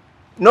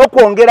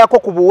n'okwongerako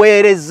ku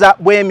buweereza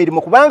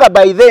bw'emirimu kubanga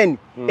by then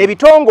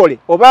ebitongole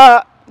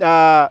oba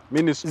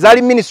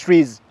zali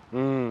ministries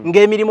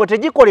ng'emirimu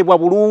tegikolebwa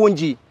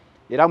bulungi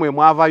era mwe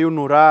mwava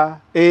UNRA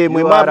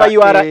mwe mwava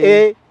URA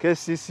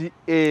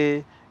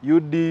KCCA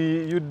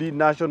UD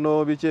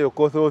National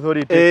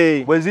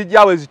Authority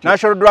bwezijjawe zityo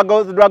National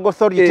Drug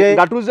Authority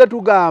nga tuze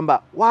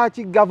tugamba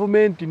waki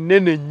government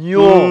nene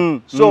nnyo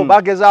so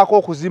bagezaako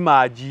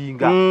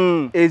okuzimajinga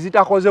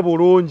ezitakoze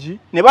bulungi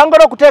ne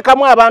bangala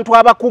okuteekamu abantu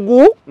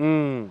abakugu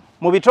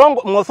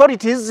mu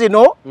authorities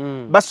zino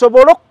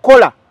basobole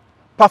okukola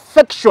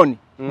perfection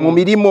mu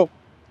mirimu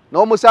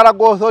n'omusaala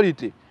gwa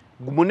authority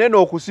munene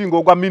okusinga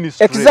ogwa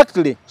ministry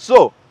exactly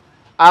so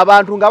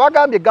abantu nga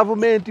bagambye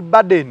government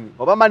burden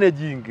oba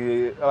managing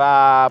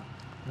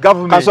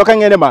government kasoka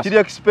ngene mas kiri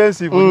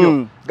expensive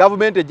nnyo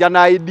government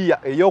ejana idea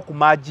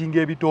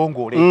eyokumajinga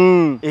ebitongole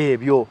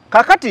ebyo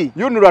kakati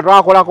UNRA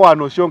twakolako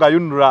wano shonga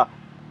UNRA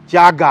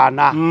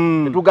kyagaana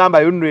netugamba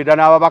UNRA era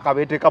n'ababaka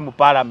beteeka mu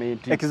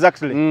parliament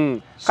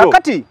exactly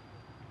kakati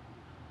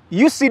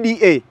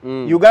UCDA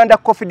Uganda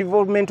Coffee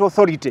Development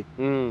Authority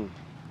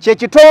kye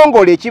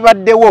kitongole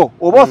ekibaddewo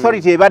oba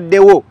authority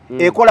ebaddewo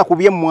ekola ku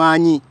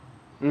by'emmwanyi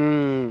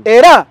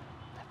era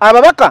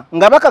ababaka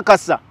nga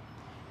bakakasa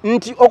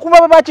nti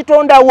okuva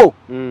bakitondawo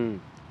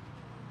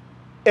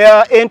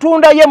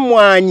entunda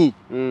y'emmwanyi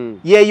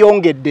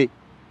yeeyongedde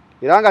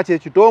era nga kye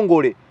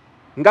kitongole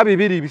nga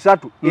 2-3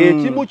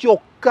 ekimu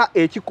kyokka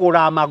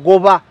ekikola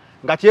amagoba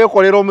nga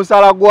kyekolera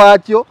omusala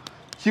gwakyo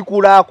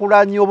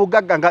kikulaakulanya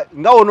obugagga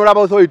nga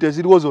onolaba authority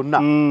eziriwo zonna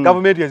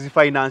government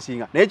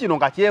ezifinancing naye kino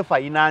nga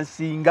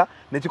kyefinancing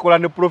nekikola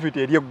ne profit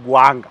eri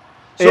eggwanga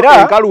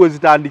era enkaluwe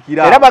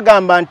zitandikira era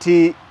bagamba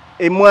nti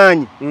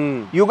emmwanyi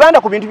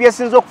Uganda ku bintu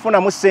byesinza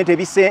okufunamu ssente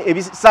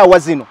ebisaawa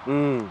zino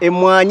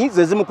emmwanyi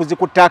ze zimu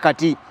kuzikutta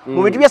akati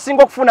mu bintu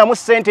byesinga okufunamu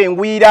ssente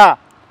engwira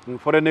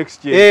foreign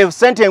exchange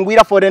ssente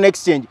engwira foreign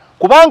exchange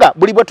kubanga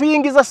buli bwe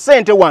tuyingiza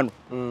ssente wano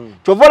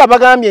kyova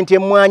bagambye nti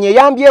emmwanyi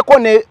eyambyeko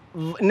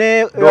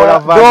ne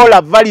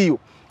dollar value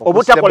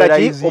obutakola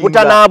ki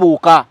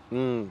obutanaabuuka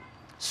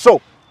so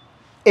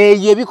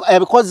eyo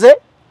ebikoze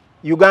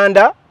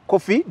Uganda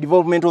Coffee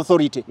Development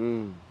Authority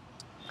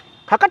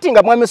kakati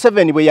nga Mwami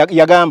Museveni bwe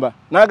yagamba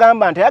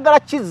n'agamba nti ayagala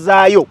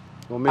kizzaayo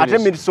ate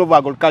Ministry of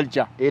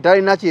Agriculture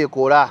etalina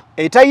kyekola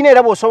etalina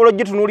era bw'osobola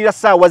ogitunuulira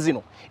ssaawa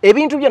zino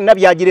ebintu byonna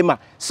byagirema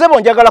sebo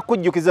njagala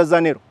kujjukiza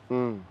Zanero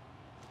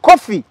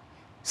coffee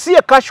si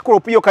ye cash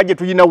crop yokka gye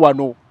tulina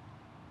wano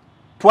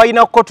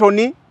twalina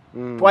cotton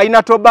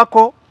twalina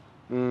tobacco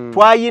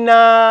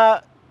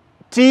twalina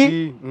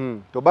tea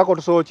tobacco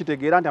tusobola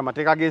kitegeera nti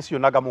amateeka g'ensi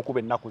yonna gamukuba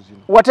ennaku zino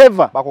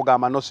whatever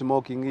bakugamba no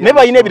smoking ne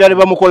balina ebirala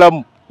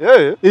bamukolamu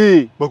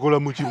bakola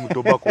muki mu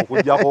tobacco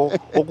okujjako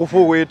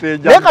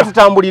okufuweetenja naye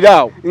katutambulira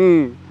awo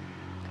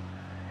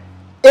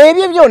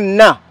ebyo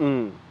byonna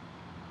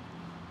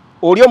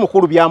oli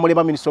omukulu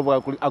byamulema Ministry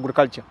of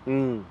Agriculture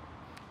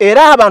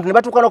era abantu ne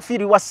batuuka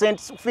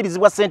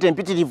n'okufiirizibwa ssente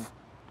empitirivu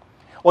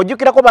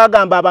ojjukirako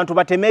bagamba abantu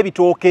bateme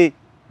ebitooke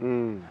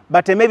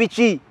bateme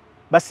biki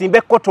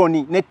basimbe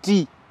cotton ne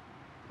tea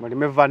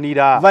mulime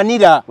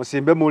vanira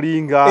musimbe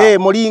mulinga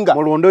mulinga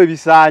mulondo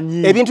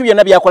ebisaanyi ebintu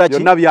byonna byakola ki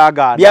byonna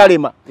byagaana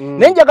byalema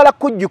naye njagala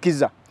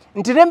kujjukiza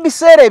nti ne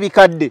biseera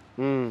ebikadde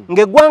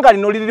ng'eggwanga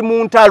lino liri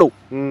mu ntalo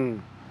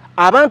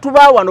abantu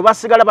ba wano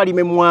basigala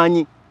balima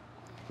emmwanyi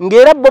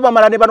ng'era bo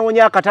bamala ne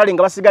banoonya akatale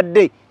nga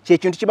basigadde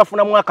kyekintu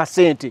kibafunamu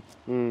akasente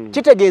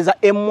kitegeeza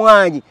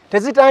emmwanyi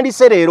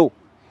tezitandise leero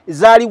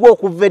zaaliwo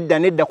okuva edda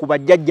nedda ku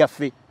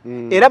bajjajjaffe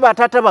era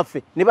bataata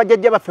baffe ne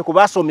bajjajja baffe ku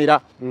baasomera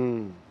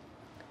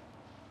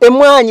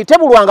emmwanyi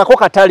tebulwangako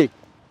katale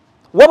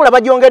wabula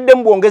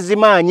bagyongeddemu bwongezi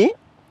maanyi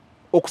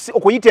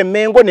okuyita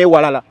emmengo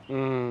n'ewalala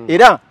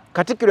era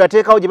Katikkiro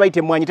yateekawo gye bayita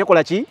emmwanyi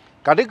tekola ki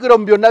Katikkiro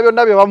mu byonna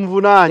byonna bye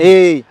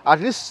bamuvunaanye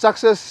at least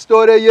success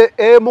story ye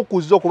emu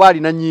kuzo kuba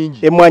alina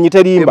nnyingi emmwanyi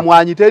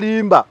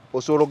terimba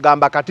osobola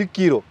okugamba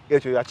Katikkiro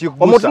ekyo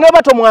yakigusa omuntu ne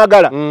bato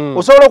mwagala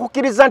osobola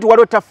okukkiriza nti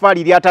waliwo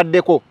ettaffaali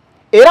lyataddeko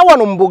era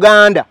wano mu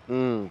Buganda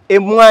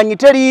emmwanyi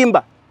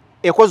terimba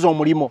ekoze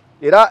omulimo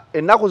era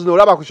ennaku zino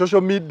olaba ku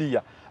social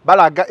media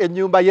balaga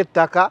ennyumba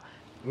y'ettaka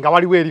nga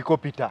waliwo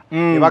helikopita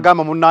ne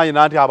bagamba munnaye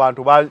nanti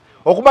abantu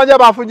okumanya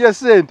bafunye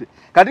ssente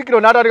Katikkiro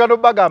n'atandika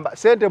n'obagamba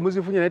ssente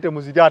muzifunye naye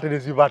temuzirya ate ne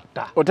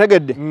zibatta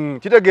otegedde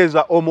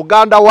kitegeeza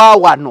omuganda wa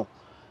wano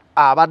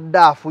abadde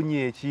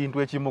afunye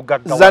ekintu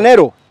ekimugagga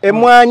Zanero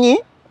emmwanyi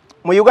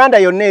mu Uganda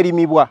yonna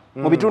erimibwa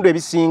mu bitundu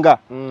ebisinga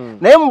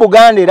naye mu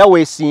Buganda era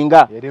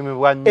weesinga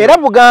era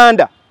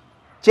Buganda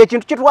kye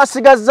kintu kye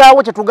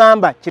twasigazzaawo kye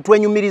tugamba kye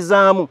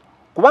twenyumirizaamu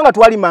kubanga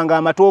twalimanga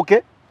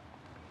amatooke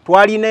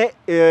twalina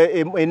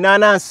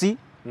ennaanansi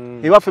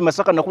ewaffe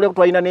Masaka nakule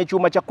twalina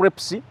n'ekyuma kya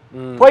crepes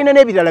twalina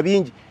n'ebirala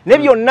bingi ne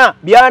byonna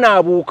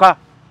byanaabuuka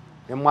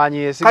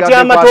kati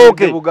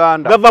amatooke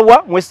gava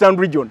wa Western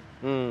region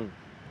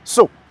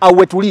so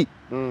awe tuli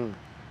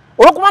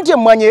olwokuba nti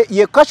emmwanyi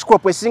ye cash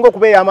crop esinga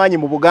okubeera amaanyi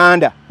mu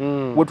Buganda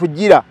we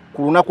tujjira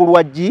ku lunaku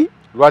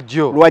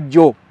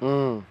lwajjo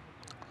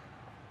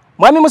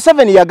Mwami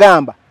Museveni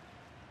yagamba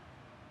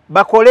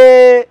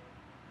bakole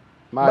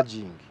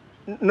merging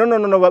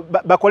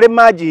bakole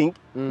merging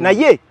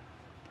naye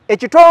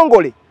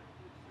ekitongole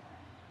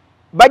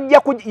bajja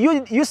ku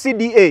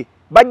UCDA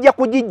bajja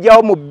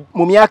kujijjawo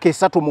mu myaka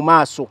 3 mu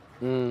maaso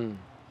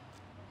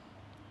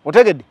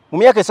otegedde mu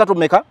myaka 3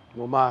 meka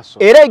mu maaso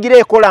era egira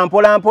ekola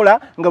mpola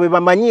nga bwe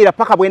bamanyira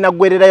paka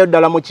bwenagwererayo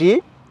ddala mu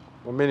ki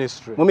mu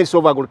ministry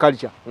of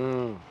agriculture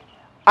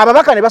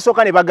ababaka ne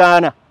basooka ne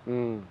bagaana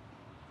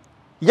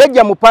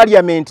yajja mu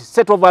parliament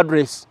set of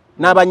address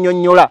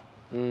n'abannyonnyola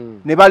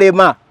ne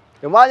balema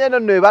emmwanyi eno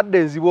nno ebadde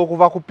enzibu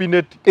okuva ku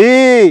pineti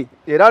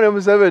era ne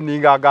Museveni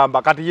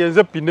ng'agamba kati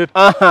yenze pineti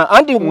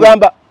anti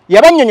kugamba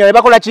yabannyonnyola ne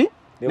bakola ki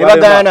ne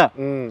bagaana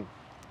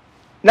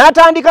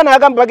n'atandika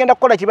n'agamba bagenda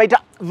kukola kye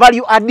bayita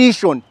value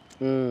addition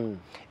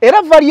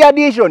era value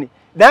addition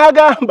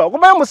n'agamba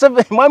okuba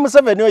Mwami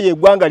Museveni oyo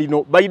eggwanga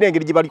lino balina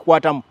engeri gye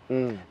balikwatamu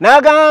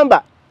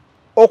n'agamba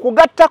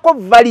okugattako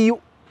value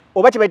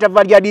oba kye bayita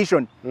value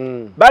addition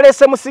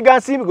balese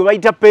musigansimbi gwe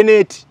bayita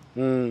peneti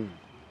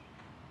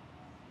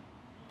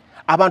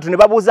abantu ne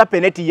babuuza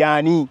peneti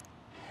yaani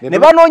ne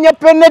banoonya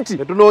peneti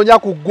netunoonya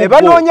ku Google ne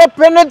banoonya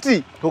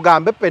peneti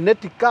tugambe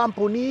peneti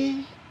company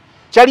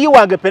kyali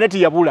wange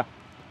peneti yabula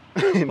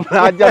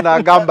najja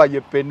n'agamba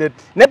ye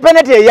peneti ne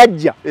peneti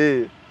eyajja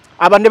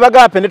abantu ne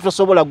bagamba peneti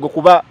tosobola gwe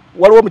kuba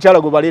waliwo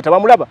omukyala gwe baleeta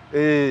bamulaba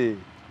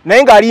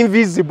naye ng'ali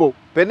invisible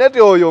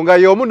peneti oyo nga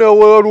y'omu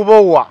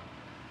n'owolubowa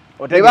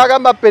ne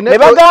bagamba peneti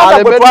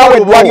bwe twawa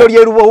eddwaliro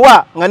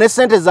ly'erubowa nga ne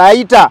ssente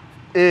zaayita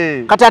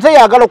kati ate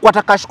yagala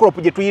okukwata cash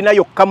crop gye tuyina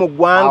yokka mu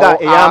ggwanga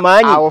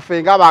ey'amaanyi awo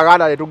ffe nga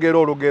Abaganda ne tugera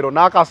olugero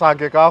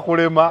n'akasanke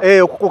kakulema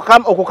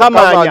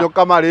okukamanya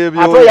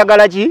ate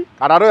oyagala ki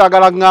kati ate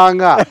oyagala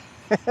ŋŋanga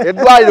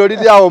eddwaliro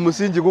liri awo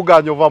omusingi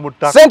guganya ova mu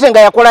ttaka ssente nga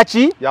yakola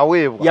ki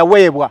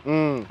yaweebwa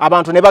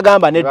abantu ne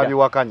bagamba nedda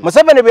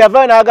Museveni bwe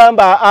yavaayo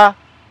n'agamba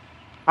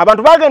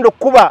abantu bagenda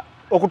okukuba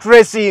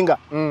okuturesinga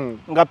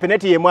nga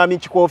peneti ye mwami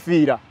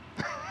kikoofiira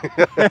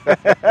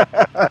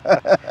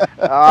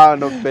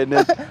no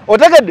peneti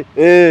otegedde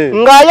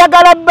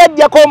ng'ayagala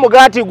bajjako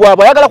omugaati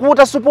gwabwe ayagala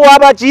kubuuta supu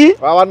wabaki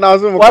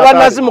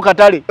wabanazi mu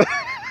katale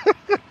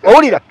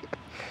owulira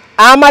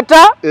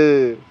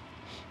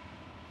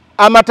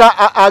amata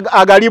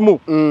agalimu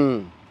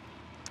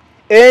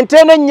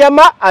ente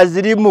n'ennyama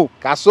azirimu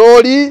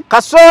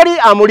kasooli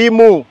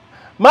amulimu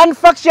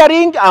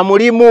manufacturing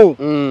amulimu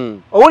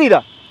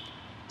owulira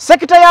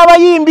sekita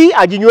y'abayimbi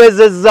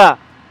aginywezezza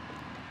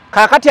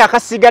kakati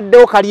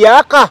akasigaddewo kali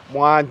aka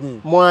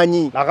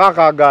mwanyi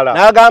nakakagala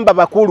n'agamba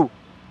bakulu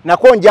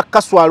nako nja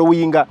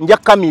kaswalowinga nja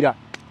kamira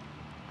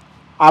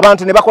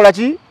abantu ne bakola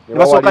ki ne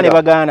basooka ne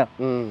bagaana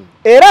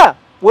era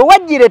we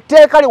wajjira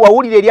etteeka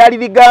wawulira eryali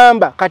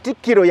ligamba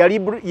Katikkiro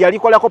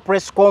yalikolako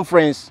press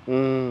conference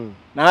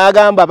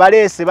n'agamba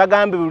baleese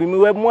bagambe buli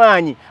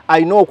w'emmwanyi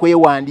alina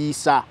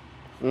okwewandiisa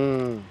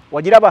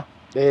wagiraba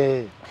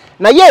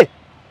naye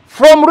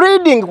from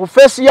reading ku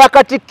face ya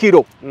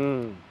Katikkiro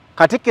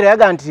Katikkiro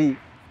yaga nti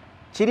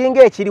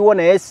kiringa ekiriwo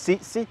naye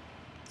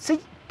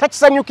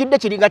takisanyukidde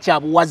kiringa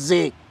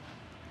kyabuwaze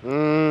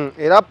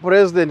era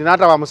president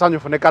n'ataba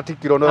musanyufu ne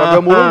Katikkiro nogwe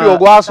mulundi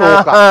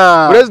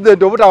ogwasooka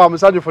president obutaba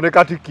musanyufu ne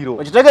Katikkiro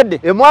okitegedde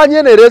emmwanyi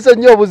eno ereese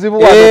nnyo obuzibu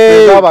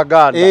wano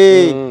Abaganda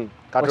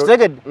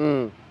okitegedde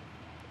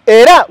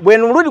era bwe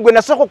mulundi gwe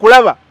nasooka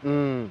okulaba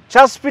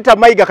Charles Peter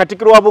Mayiga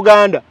Katikkiro wa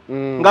Buganda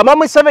nga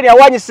Mwami Museveni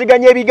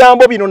awanyisiganya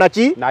ebigambo bino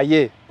naki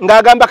naye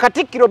ng'agamba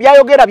Katikkiro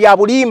byayogera bya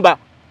bulimba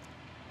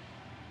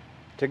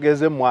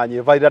tegeze emmwanyi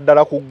evalira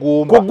ddala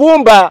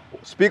kugumba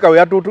speaker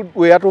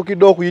we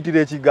yatuukidde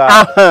okuyitira ekigambo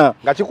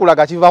nga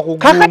kikulaga kiva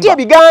kugumba kakati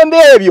ebigambo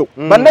ebyo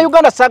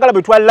bannayuganda saagala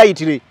bwe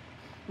twalilayitire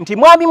nti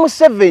Mwami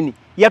Museveni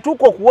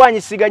yatuuka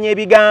okuwanyisiganya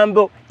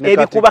ebigambo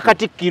ebikuba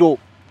Katikkiro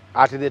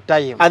at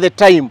the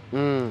time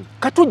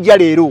katujja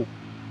leero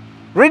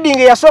reading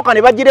yasooka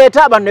ne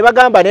bagireeta abantu ne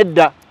bagamba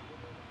nedda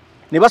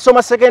ne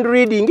basoma second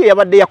reading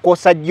yabadde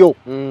yakoosa jjo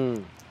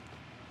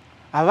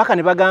ababaka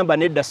ne bagamba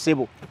nedda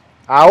ssebo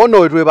awo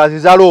no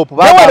twebaziza lopu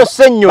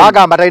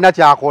bagamba talina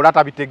kyakola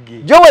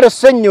tabitegge Joel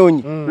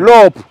Ssennyonyi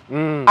lopu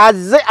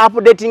azze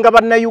updating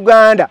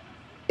bannayuganda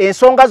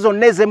ensonga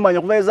zonna ez'emmwanyi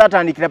okuva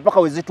ezatandikira paka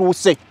we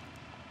zituuse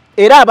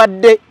era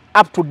abadde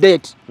up to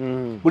date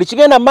buli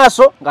kigenda mu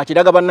maaso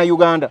ng'akiraga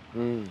bannayuganda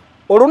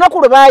olunaku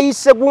lwe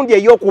baayise gundi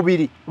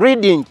ey'okubiri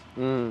reading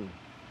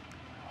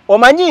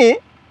omanyi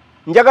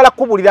njagala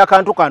kubulira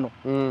akantu kano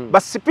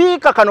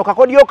basipiika kano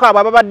kakodyo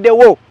kaaba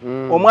babaddewo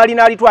omwali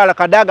n'alitwala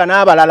Kadaga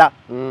n'abalala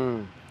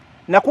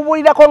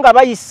nakubulirako nga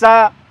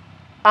bayisa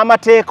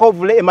amateeka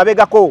ovule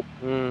emabegako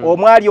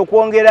omwali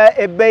okwongera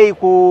ebbeeyi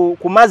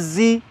ku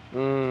mazzi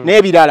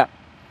n'ebirala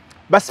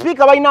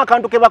basipiika balina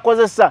akantu ke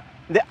bakozesa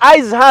the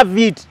eyes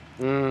have it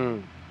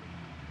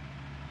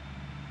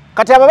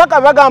kati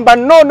ababaka bagamba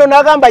no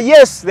n'agamba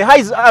yes the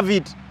eyes have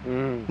it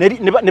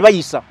ne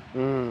bayisa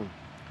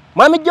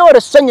Mwami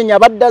Jawara Ssenyenya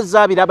abadde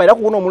azabira era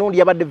kuno omulundi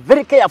yabadde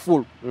very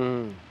careful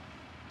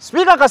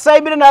Speaker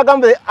Kasaibire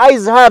n'agamba the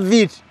eyes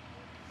have it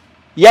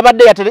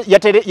yabadde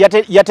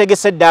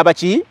yategesedde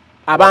abaki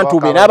abantu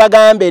be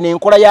n'abagambe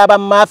n'enkola y'aba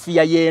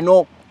mafia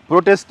yeeno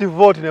protest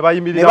vote ne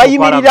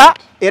bayimirira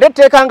era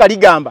etteeka nga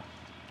ligamba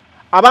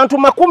abantu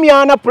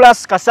 40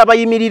 plus kasa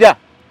bayimirira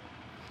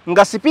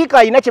nga sipiika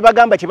alina kye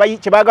bagamba kye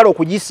baagala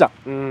okugisa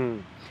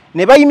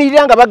ne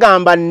bayimirira nga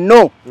bagamba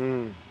no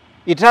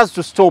it has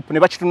to stop ne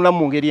bakitunula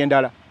mu ngeri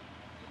endala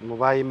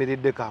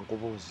mubayimiridde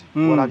kankubuuzi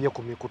olabye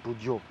ku mikutu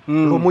gyo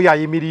lumu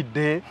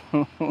yayimiridde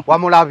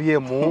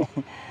wamulabyemu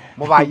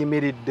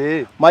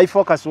mubayimiridde my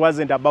focus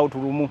wasn't about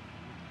lumu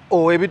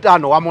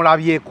ebitaano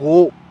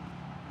wamulabyeko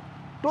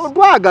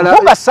twagala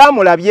kuba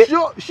saamulabye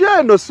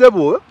sheno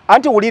sebo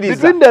anti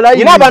wuliriza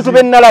nina abantu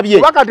be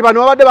nnalabye wakati bano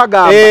babadde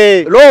bagamba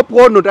lopo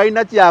ono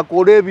talina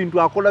kyakola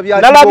ebintu akola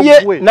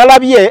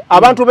nalabye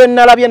abantu be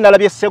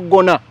nnalabye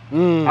Seggona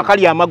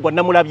akali amaggwa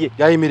namulabye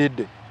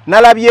yayimiridde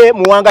nalabye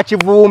Muwanga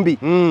Kivumbi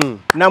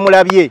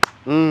namulabye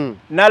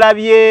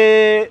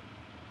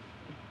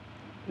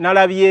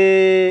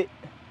nalabye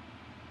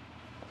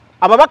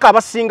ababaka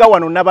abasinga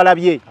wano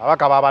nabalabye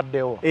ababaka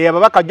babaddewo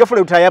ababaka Geoffrey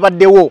Lutaya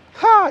yabaddewo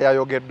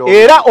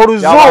yayogedde era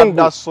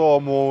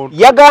oluzungu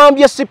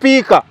yagambye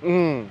sipiika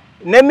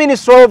ne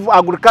Minister of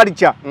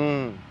Agriculture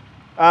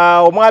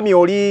omwami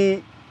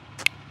oli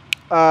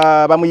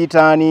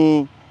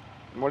bamuyitaani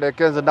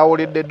mulekenze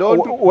nawulidde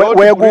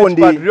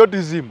wegundi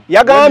patriotism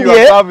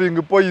yagambye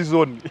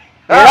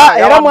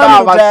era mwami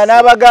Lutaya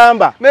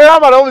n'abagamba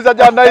neyamala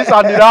omusajja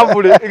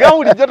nayisandiravule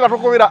egawulijjo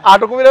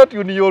atukubira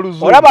tuni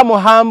y'oluzungu olaba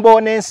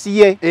Muhambo n'ensi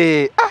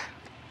ye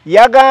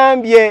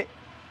yagambye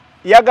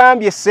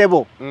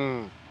Sebo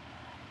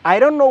I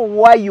don't know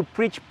why you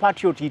preach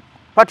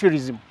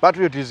patriotism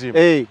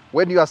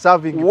when you are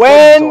serving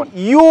when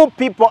you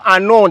people are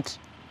not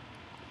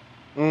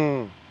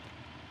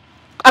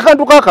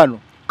akantu kakano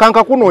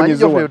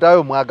kankakunoonyezewa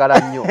utayo mwagala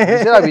nnyo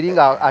biseera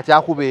biringa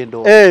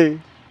akyakubendo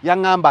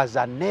yangamba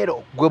za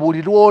nero gwe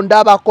buli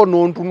lwondabako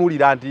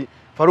n'ontunulira nti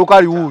Farooq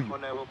ali wuuyu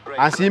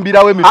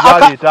ansimbirawo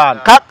emitwalo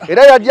 5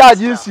 era yajja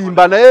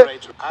aginsimba naye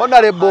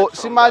honorable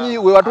simanyi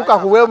we watuka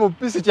kuwe mu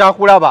pisi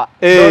kyakulaba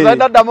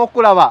ndaddamu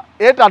okulaba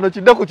 5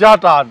 kidde ku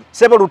 5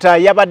 Sebo Lutaya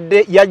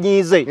yabadde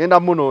yanyize ngenda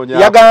munoonya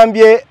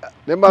yagambye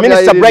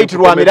Minister Bright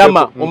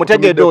Rwamirama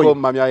omutegeedde oyo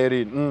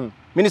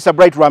Minister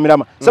Bright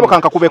Rwamirama Sebo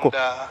kankakubeko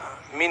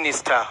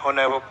Minister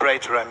Honorable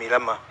Bright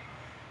Rwamirama.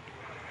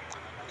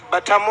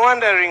 But I'm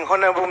wondering,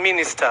 Honorable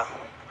Minister,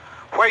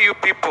 why you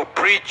people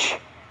preach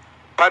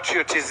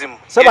patriotism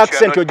yet you are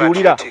not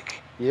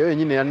patriotic.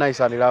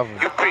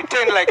 You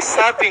pretend like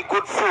serving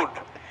good food,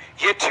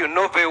 yet you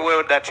know very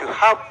well that you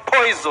have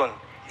poison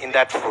in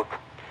that food.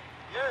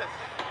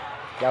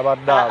 You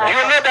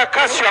know the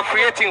curse you are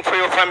creating for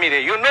your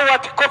family. You know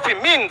what coffee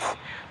means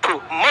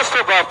to most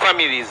of our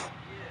families.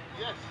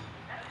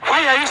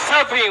 Why are you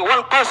serving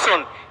one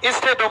person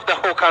instead of the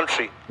whole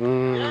country?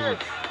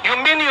 You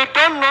mean you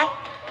don't know?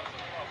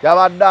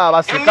 Yabadda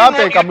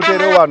basikampe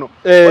kamutere wano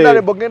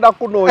onale bogenda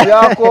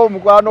kunoonyako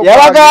mukwano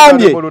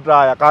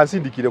Lutaya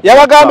kansindikire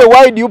yabagambe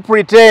why do you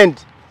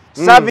pretend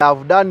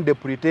I've done the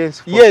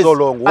pretense for so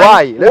long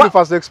why let me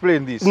first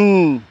explain this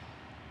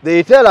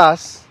they tell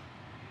us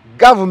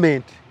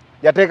government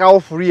yateka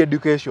off free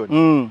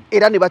education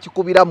era ne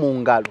bakikubira mu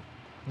ngalo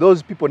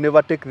those people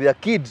never take their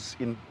kids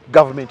in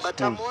government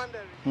schools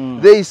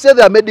they say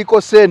there are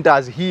medical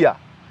centers here.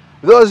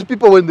 Those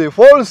people, when they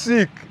fall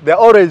sick, they're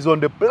always on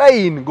the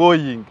plane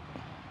going.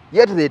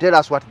 Yet they tell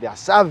us what they are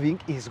serving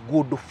is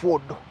good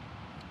food.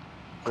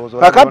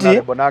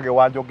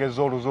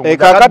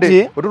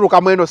 Kakati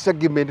otutuka mweno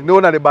segment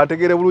neona ne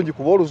bantegere bulungi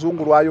kuba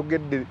oluzungu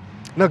lwayogedde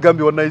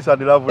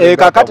nagambye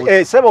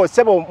kakati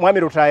sebo mwami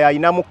Lutaya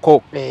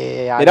ayinamuko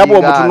era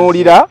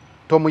bw'omutunuulira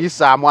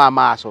tomuyisaamu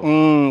amaaso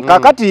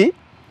kakati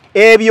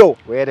ebyo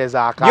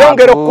weereza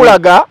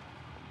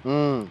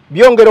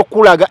byongera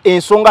okulaga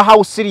ensonga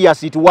how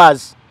serious it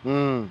was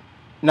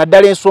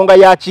naddala ensonga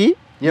yaki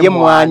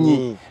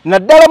yemwanyi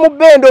naddala mu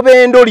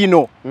bendo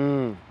lino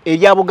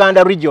erya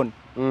Buganda region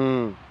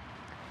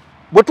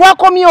bwe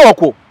twakomye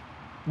okwo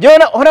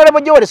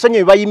Honorable Jawara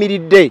Ssenyenya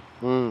bayimiridde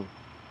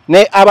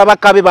ne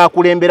ababaka be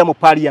bakulembera mu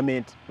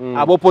parliament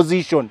aba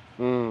opposition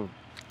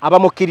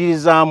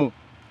abamukkiririzaamu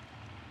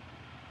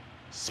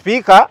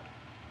speaker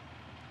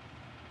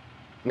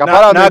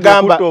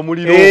nagamba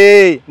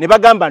ne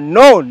bagamba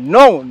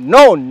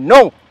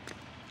no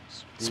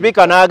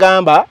speaker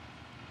nagamba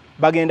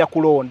bagenda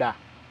kulonda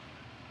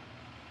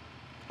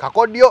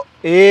kakodyo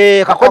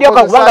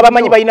kakubanga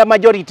bamanyi balina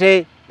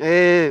majority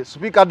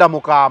Speaker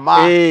Damukama.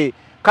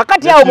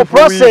 Kakati awo mu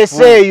process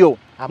eyo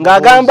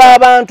ng'agamba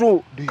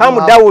abantu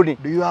come down.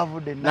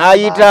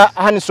 N'ayita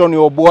Hanson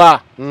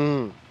Obwa.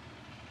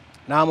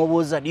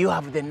 N'amubuuza, do you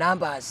have the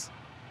numbers?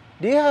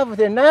 Do you have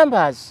the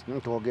numbers? Do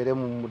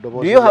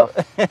you have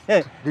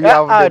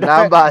the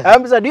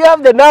numbers? Do you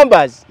have the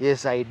numbers?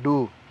 Yes, I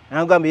do.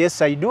 Namugamba,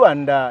 yes, I do.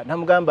 And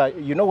namugamba,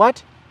 you know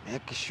what?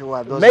 Make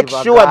sure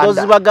those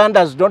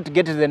Bagandas don't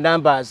get the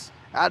numbers.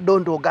 I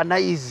don't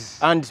organize.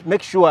 And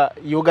make sure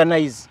you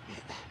organize.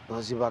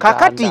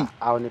 Kakati,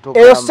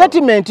 a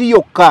settlement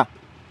yokka.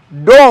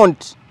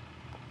 Don't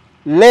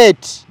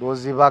let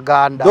those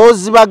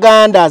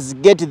Bagandas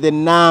get the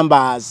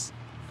numbers.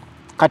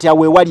 Kati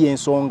awe wali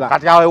ensonga.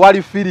 Kati awe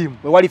wali film.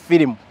 Wali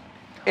film.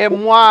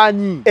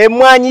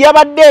 Emwanyi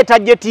yabadde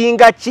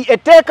etajetinga ki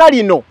etteeka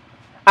lino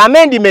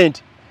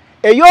amendment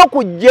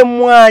ey'okujja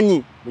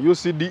emwanyi mu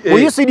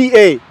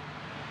UCDA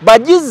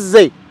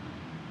bagizze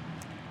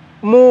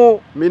mu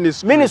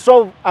Ministry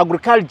of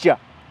Agriculture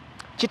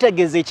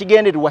kitegeeza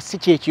ekigendererwa si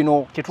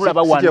kyekino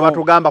kyetulaba wano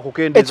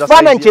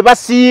ekifaananyi kye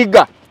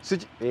basiiga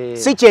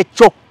si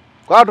kyekyo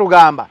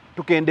kwatugamba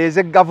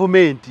tukendeeze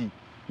gavumenti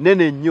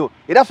nene nnyo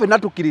era ffenna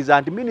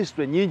tukkiriza nti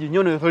ministry nyingi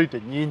nnyo ne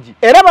authority nyingi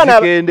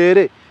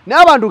zikendere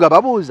naye abantu nga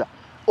babuuza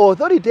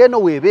authority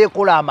eno weeba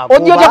ekola amagoba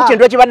ojja ku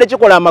kintu ekibadde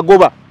kikola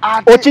amagoba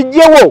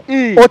okijjewo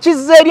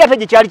okizza eri ate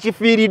gye kyali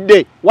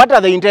kifiiridde. What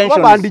are the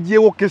intentions?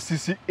 Bandigyewo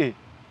KCCA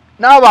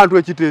n'abantu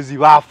ekiteezi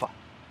baafa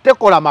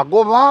tekola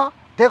magoba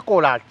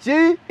tekola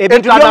ki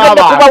ebintu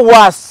byongedde kuba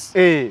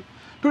waasi.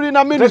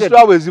 Tulina ministry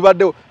awo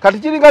ezibaddewo kati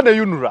kiringa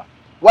ne UNRA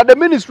wadde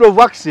ministry of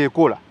works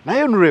ekola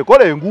naye UNRA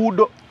ekola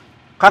enguudo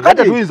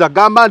kakati tuyinza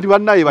gamba nti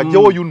bannaye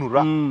bajjewo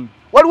UNRA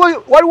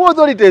waliwo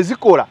authority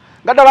ezikola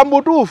nga ddala mu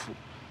butuufu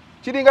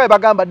kiringa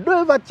bagamba do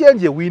ever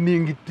change a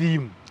winning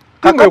team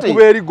kakati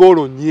kuba eri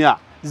goolo nnya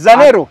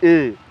Zanero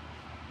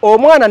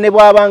omwana ne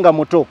bw'abanga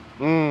muto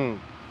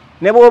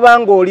ne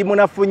bw'obanga oli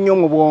munafu nnyo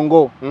mu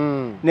bwongo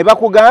ne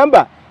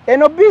bakugamba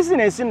eno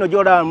bizinesi nno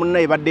gy'olaba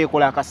munnaye badde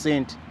ekola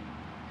akasente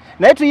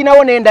naye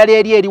tuyinawo n'endala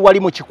eri wali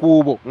mu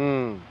kikuubo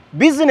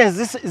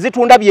bizinesi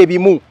zitunda bye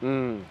bimu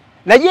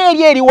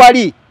naye eri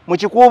wali mu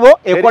kikuubo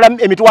ekola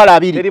emitwalo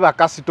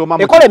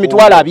 2 ekola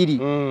emitwalo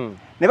 2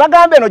 ne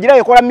bagamba eno gira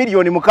ekola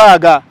milioni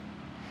 6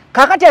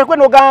 kakati alikwe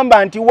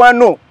n'ogamba nti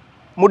wano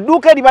mu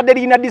dduuka eribadde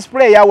lirina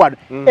display award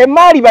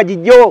emaali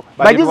bagijjo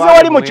bagizze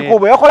wali mu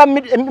kikuubo yakola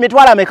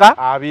emitwalo ameka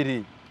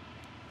 2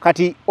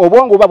 kati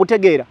obwongo buba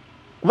butegeera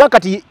kuba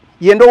kati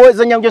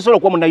yendowooza nnyangu gyesobola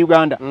okuba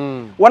Munnayuganda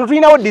wano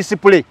tulinawo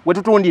display we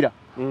tutundira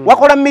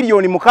wakola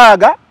milioni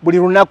 6 buli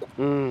lunaku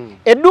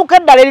edduuka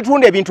eddala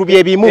eritunda ebintu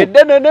bye bimu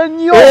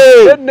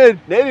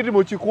liri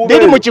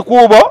mu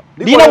kikuubo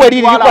lina we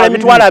liri likola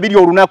emitwalo 2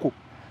 olunaku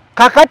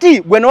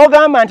kakati gwe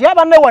n'ogamba nti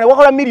abannaye wane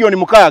wakola milioni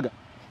 6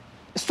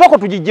 soko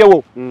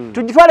tugijjewo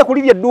tugitwale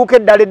kuli edduuka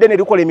eddala eddene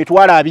likola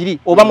emitwalo 2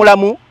 oba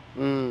mulamu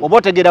oba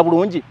otegeera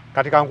bulungi.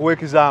 Kati kankuwa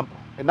example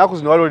ennaku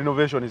zino waliwo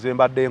renovation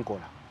zembadde nkola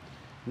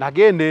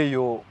nagenda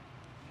eyo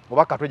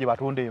oba katwe gye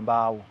batunda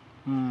embaawo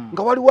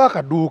nga waliwo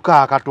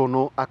akaduuka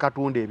akatono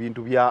akatunda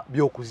ebintu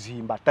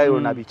by'okuzimba tayiro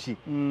na biki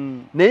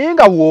naye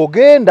nga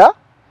wogenda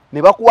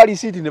ne bakuwa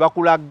lisiiti ne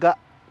bakulaga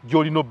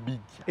gy'olina obijja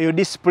eyo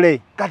display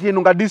kati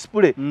eno nga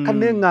display kati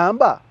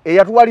neŋŋamba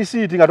eyatuwa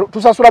lisiiti nga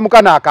tusasula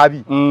mukana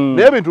akabi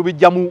naye ebintu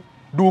bijja mu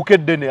duuka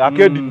eddene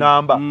akeedi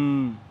namba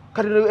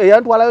kati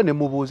eyantwalayo ne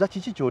mubuuza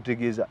kiki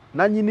kyotegeeza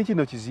nannyini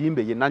kino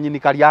kizimbe ye nannyini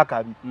kali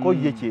akabi ko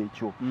ye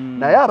kyekyo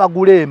naye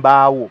abagula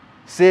embaawo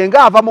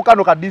senga ava mu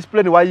kano ka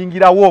display ne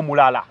wayingirawo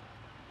omulala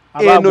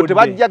eno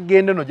tebajja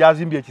genda no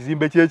gyazimbye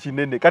ekizimbe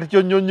kyekinene kati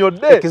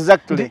kyonnyonnyodde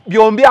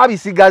byombi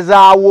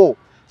abisigazaawo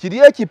kiri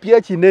ekipya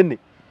ekinene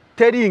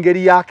teri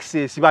ngeri ya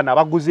access bana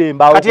baguze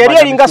embaawo kati eri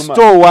eringa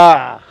store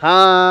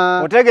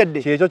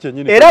otegedde kyekyo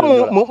kyennyini era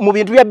mu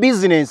bintu bya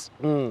business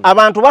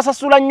abantu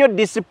basasula nnyo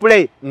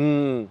display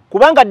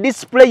kubanga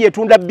display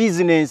yetunda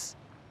business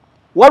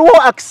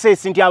waliwo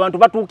access nti abantu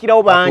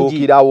batuukirawo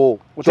bangi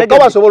kyokka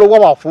basobola okuba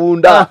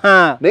bafunda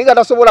naye nga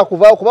tasobola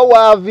kuvaawo kuba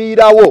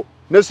waaviirawo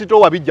ne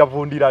sitoowa bijja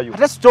vundirayo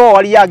ate sitoowa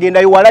waliyo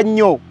agendayo wala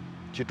nnyo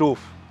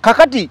kituufu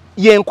kakati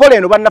yenkola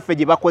eno bannaffe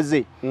gye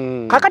bakoze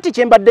kakati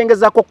kye mbadde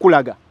ngezaako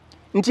okulaga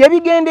nti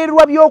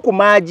ebigendererwa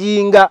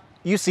by'okumaajinga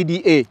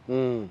UCDA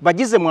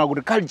bagize mu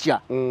agriculture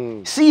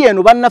si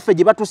eno bannaffe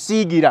gye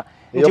batusiigira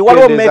nti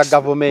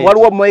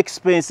waliwo mu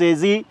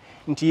expenses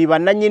nti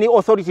bannannyini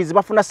authorities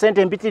bafuna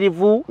ssente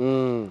empitirivu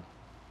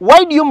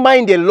why do you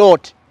mind a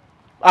lot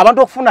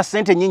abantu okufuna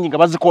ssente nnyingi nga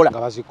bazikola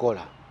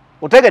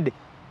otegedde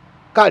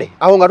kale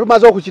awo nga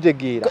tumaze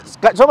okukitegeera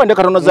soba nde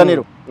katono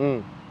Zanero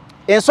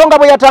ensonga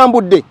bwe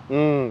yatambudde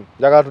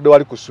njagala tudde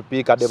wali ku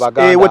speaker de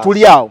Baganda we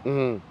tuli awo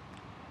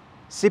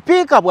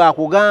sipiika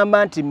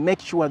bw'akugamba nti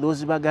make sure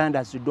those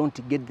Bagandas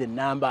don't get the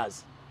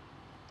numbers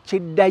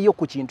kiddayo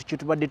ku kintu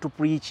kyetubadde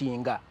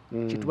tupreachinga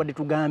kyetubadde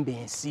tugamba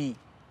ensi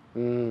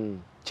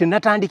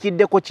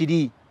kyenatandikiddeko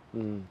kiri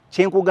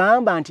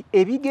kyenkugamba nti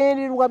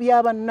ebigendererwa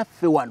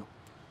by'abannaffe wano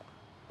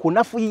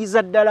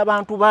kunafuyiza ddala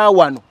bantu ba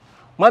wano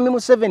Mwami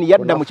Museveni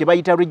yadda mu kye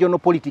bayita regional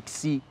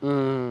politics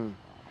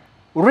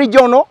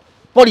regional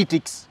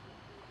politics.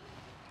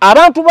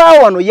 Abantu ba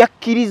wano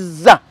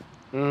yakkiriza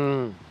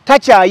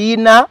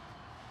takyayina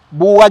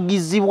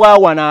buwagizibwa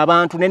wano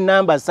abantu ne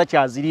numbers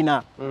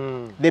takyazirina.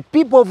 The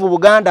people of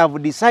Buganda have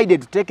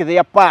decided to take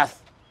their path.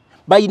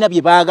 Bayina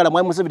bye baagala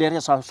mwe Museveni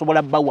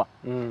yasobola bawa.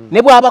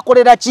 Ne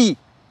bw'abakolera ki?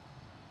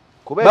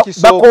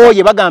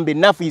 Bakoye bagambe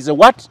enough is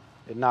what?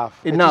 Enough.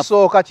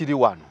 Ekisooka kiri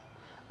wano.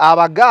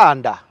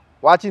 Abaganda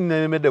waki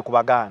nemedde ku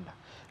Baganda.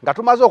 Nga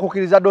tumaze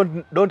okukkiriza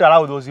don't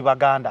allow those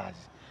Bagandas.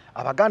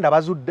 Abaganda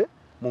bazudde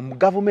mu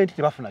government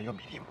tebafunayo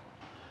mirimu.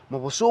 Mu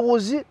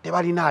busuubuzi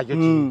tebalinayo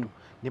kintu.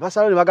 Ne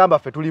basala ne bagamba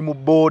ffe tuli mu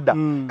boda.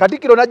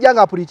 Katikkiro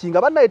najjanga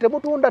preachinga bannaye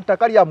temutunda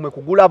ttaka lyammwe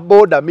kugula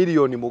boda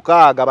miliyoni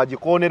 6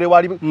 bagikonere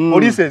wali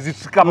police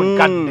ezisika mu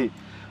kadde.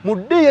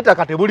 Mudde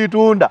ettaka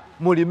tebulitunda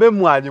mulime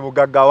mwanyi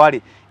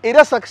mugaggawale.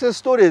 Era success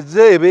stories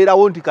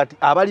zeebeerawo nti kati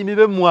abalimi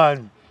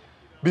b'emmwanyi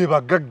be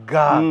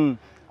bagagga.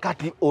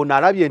 Kati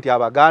onalabye nti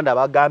Abaganda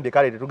bagambye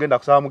kale tetugenda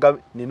kusaba mugabe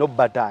nino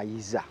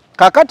batayiza.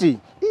 Kakati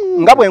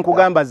nga bwe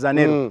nkugamba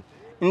Zanero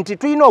nti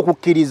tulina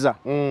okukkiriza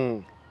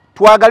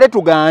twagale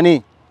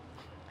tugaane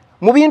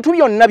mu bintu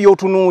byonna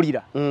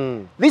by'otunuulira.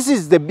 This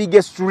is the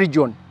biggest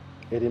region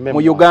mu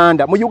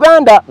Uganda. Mu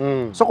Uganda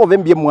soko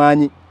vembye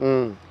mwanyi.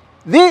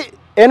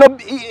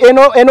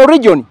 Eno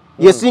region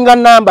yesinga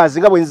numbers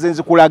nga bwe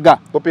nzenzi kulaga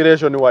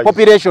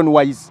population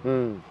wise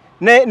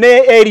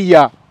ne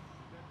area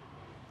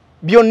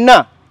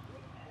byonna.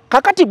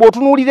 Kakati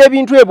bw'otunuulira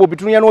ebintu ebyo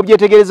bitunya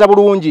n'obyetegereza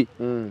bulungi.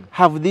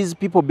 Have these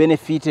people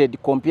benefited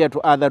compared to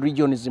other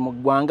regions mu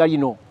ggwanga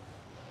lino?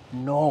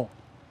 No.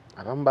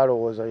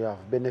 Abalowooza you have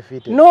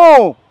benefited.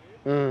 No.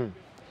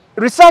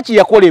 Research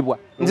yakolebwa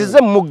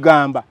nzize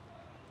mugamba.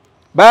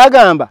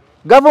 Bagamba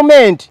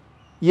government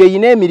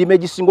yeyina emirimu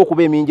egisinga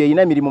okuba emingi,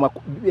 eyina emirimu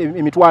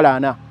emitwalo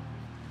 4.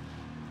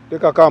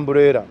 Teka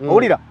kamburera.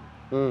 Owulira?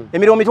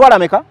 Emirimu mitwalo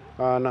ameka?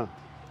 4.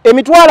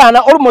 Emitwalo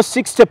 4 almost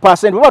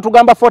 60%. Baba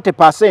tugamba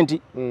 40%.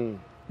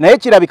 Naye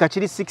kirabika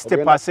kiri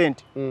 60%.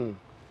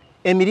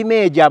 Emirimu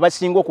egyo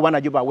abasinga okuba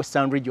nagyo ba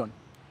Western region.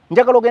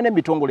 Njagala ogende mu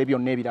bitongole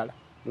byonna ebirala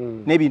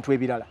n'ebintu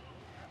ebirala.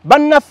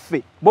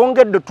 Bannaffe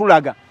bongedde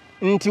tulaga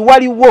nti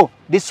waliwo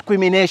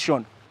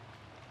discrimination.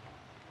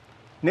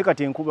 Ne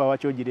kati enkuba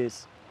wakyo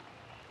giresi.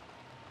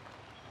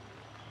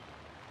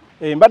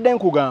 Mbadde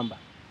nkugamba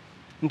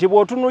nti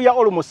bw'otunuya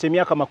almost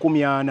emyaka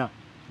 40.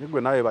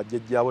 Nigwe nawe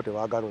bajjejjaabo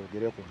tebaagala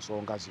ogere ku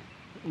nsonga ze.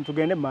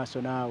 Tugende mu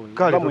maaso naawe.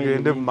 Kale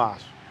tugende mu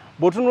maaso.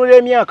 Bw'otunuulira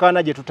emyaka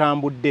 4 gye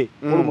tutambudde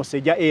almost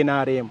ejja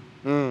NRM.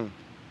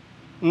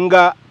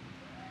 Nga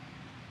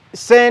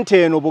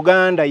sente eno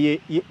Buganda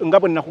nga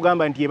bwe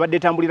nakugamba nti yebadde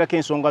etambulirako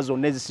ensonga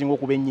zonna ezisinga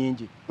okuba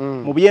ennyingi.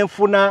 Mu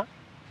byenfuna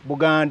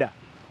Buganda,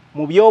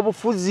 mu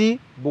byobufuzi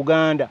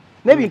Buganda,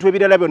 n'ebintu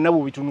ebirala byonna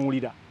bwe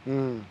bitunuulira.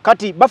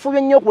 Kati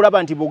bafubye nnyo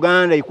okulaba nti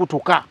Buganda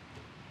ekutuka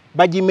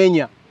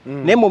bagimenya.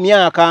 Ne mu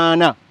myaka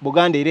 4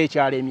 Buganda era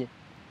ekyalemye.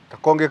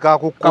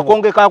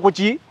 Kakonge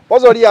kakuki?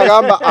 Ozoli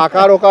agamba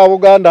akalo ka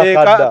Buganda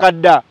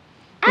kadda.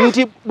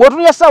 Nti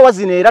bw'otunuulira ssaawa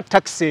zino era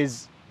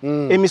taxes.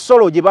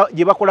 Emisolo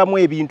gye bakolamu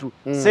ebintu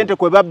sente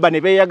kwe babba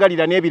ne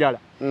beeyagalira n'ebirala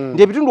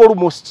nti ebitundu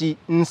almost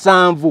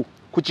 7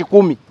 ku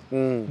 100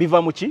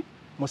 biva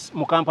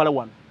mu Kampala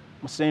wano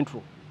mu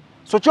Central.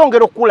 So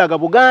kyongera okulaga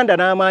Buganda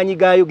n'amaanyi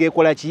gaayo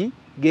geekola ki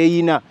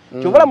geeyina.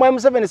 Kyovala mu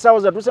M7 ssaawa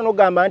zatuuse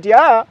n'ogamba nti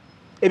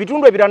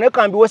ebitundu ebirala naye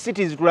kambiwe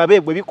cities tulabe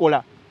bwe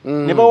bikola.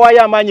 Ne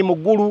bawaayo amaanyi mu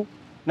ggulu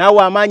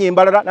n'awa amaanyi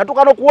embalala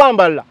natuuka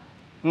n'okuwambala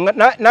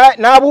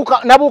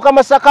n'abuuka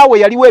Masaka we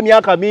yaliwo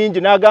emyaka mingi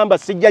n'agamba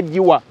sijja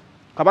giwa.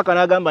 Kabaka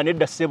n'agamba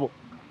nedda ssebo.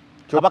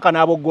 Kabaka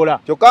n'aboggola.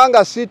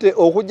 Kyokanga site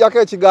okujjako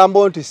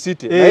ekigambo nti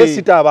site naye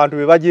site abantu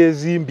be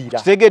bagyezimbira.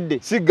 Kitegedde.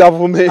 Si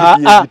government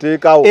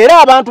yegiteekawo.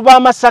 Era abantu ba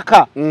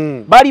Masaka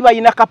bali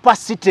balina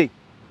capacity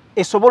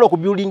esobola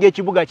okubuildinga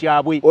ekibuga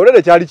kyabwe.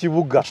 Olere kyali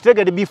kibuga.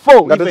 Kitegedde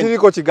before nga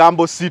tekiriko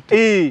kigambo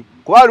site.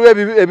 Kuba waliwo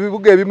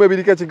ebibuga ebimu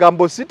ebiriko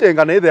ekigambo site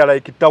nga naye they are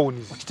like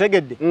towns.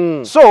 Kitegedde.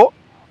 So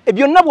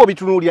byonna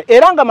bw'obitunuulira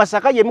era nga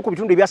Masaka y'emu ku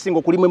bitundu ebyasinga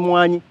okulima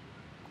emmwanyi.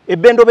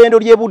 Ebendo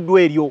ly'ebuddu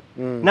eryo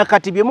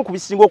nakati byemu ku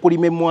bisinga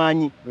okulima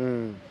emmwanyi.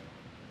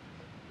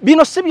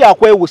 Bino si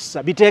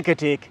byakwewussa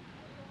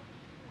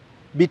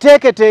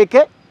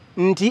biteeketeeke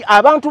nti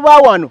abantu ba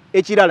wano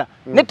ekirala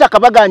n'ettaka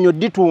baganya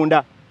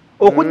odditunda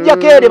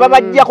okujjako ere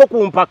babajjako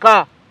ku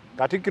mpaka.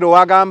 Katikkiro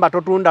wagamba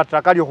totunda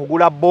ttaka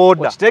ly'okugula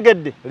booda.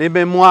 Kitegedde. Lima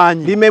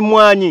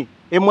emmwanyi.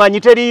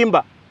 Emmwanyi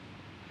terimba.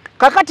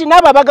 Kakati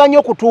n'abo baganya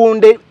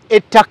okutunda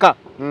ettaka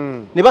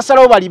ne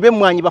basalawo balibe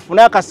emmwanyi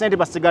bafune akasente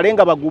basigale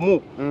nga bagumu.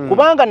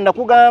 Kubanga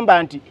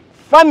nakugamba nti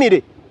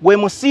famire gwe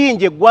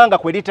musinje eggwanga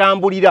kwe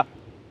litambulira.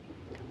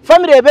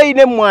 Famire eba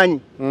eyina emmwanyi.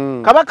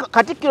 Kabaka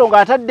Katikkiro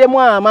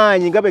ng'ataddemu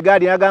amaanyi nga bwe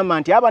gaali n'agamba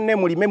nti abanne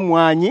mulime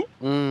emmwanyi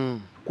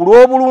ku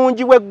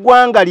lw'obulungi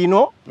bw'eggwanga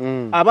lino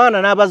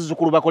abaana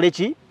n'abazzukulu bakole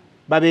ki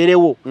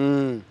babeerewo.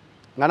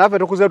 Nga naffe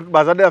tukuze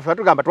bazadde baffe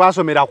tugamba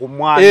twasomera ku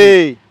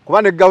mmwanyi.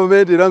 Kuba ne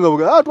government era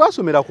nga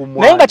twasomera ku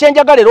mmwanyi. Naye nga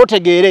kyenjagala era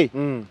otegeere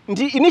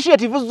nti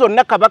initiative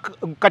zonna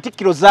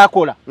Katikkiro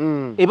zaakola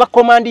eba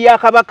komandi ya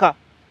Kabaka.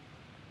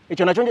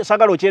 Ekyo nakyo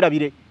sagala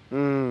okyerabire.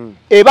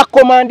 eba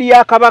komandi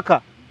ya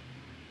kabaka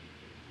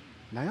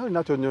naye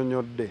olinacho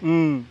nyonyodde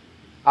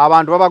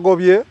abantu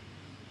babagobye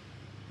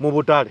mu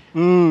butale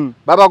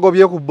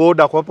babagobye ku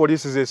boda kwa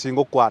polisi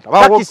zesinga okukwata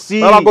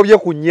babagobye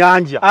ku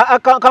nyanja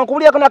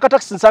kankubulira kana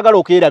taxi nsagala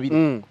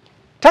okerabira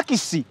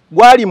taxi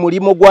gwali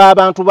mulimo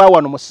gw'abantu ba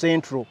wano mu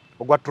Central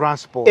ogwa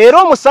transport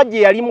era omusajja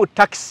yali mu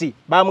taxi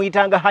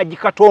bamuyitanga Haji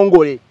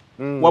Katongole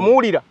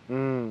wamuwulira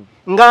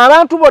nga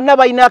abantu bonna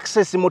balina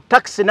access mu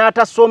taxi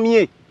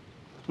n'atasomye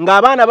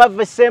ng'abaana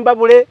bava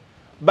Sembabule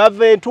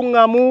bava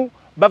Entungamu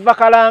bava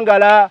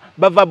Kalangala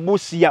bava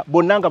Busia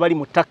bonna nga bali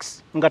mu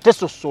taxi nga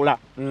tesosola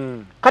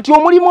kati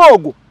omulimu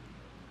ogwo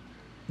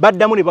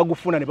baddamu ne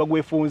bagufuna ne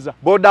bagwefunza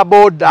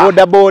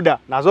boda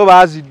nazo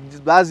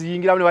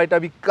baziyingira ne bayita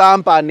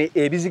bikampani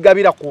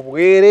ebizigabira ku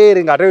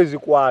bwerere nga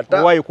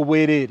tezikwata wayo ku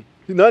bwerere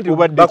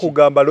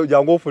bakugamba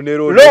jangu ofune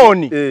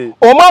looni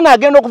omwana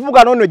agenda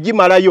okuvuga nono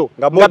gimalayo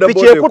nga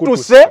piki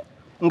ekutuse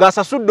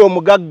ng'asasudde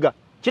omugagga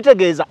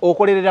kitegeeza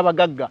okolerera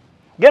bagagga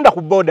genda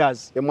ku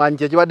borders emwanyi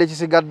kyekibadde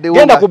kisigaddewo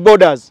genda ku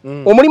borders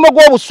omulimo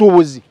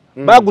gw'obusuubuzi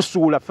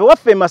bagusuula ffe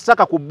waffe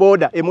Masaka ku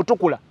border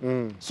emutukula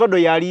sodo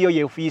yaliyo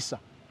yefiisa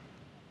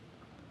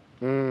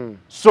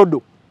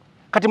sodo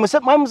kati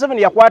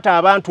Museveni yakwata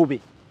abantu be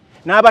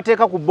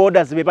n'abateeka ku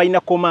borders be balina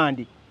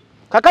komandi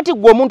kakati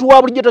gwe omuntu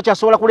wa bulijjo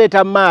tokyasobola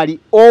kuleeta maali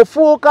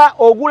ofuuka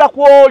ogula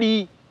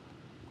kwoli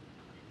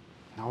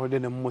nawode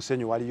ne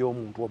mumusenyu waliyo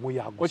omuntu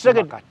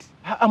omuyagusima kati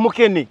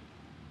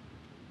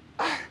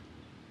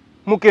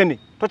mukene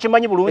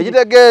tokimanyi bulungi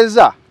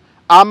ekitegeeza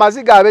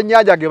amaziga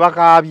ab'ennyanja ge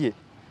bakaabye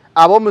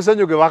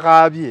ab'omusenyu ge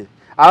bakaabye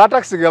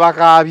abataxi ge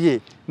bakaabye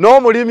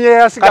n'omulimi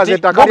eyasigaza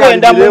ettaka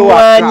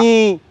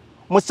lyamwanyi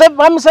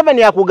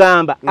Museveni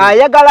yakugamba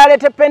ayagala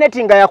alete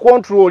penalty nga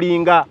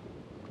yakontrolinga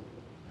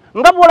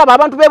nga bwolaba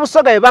abantu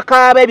b'ebusoga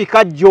bakaaba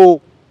ebikajjo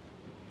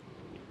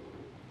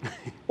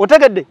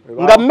otegedde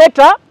nga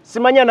meta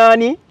simanya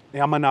nani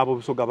amana abo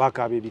busoga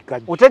bakaaba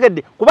ebikajjo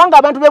otegedde kubanga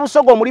abantu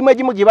b'ebusoga omulimu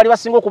egimu gye bali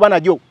basinga okuba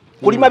najjo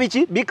kulima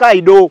biki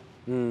bikaido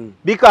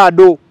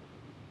bikado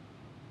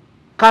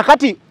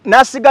kakati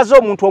nasigaza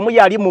omuntu omu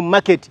yali mu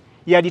market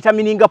ya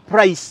determining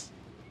price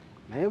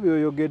naye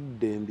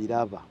byoyogedde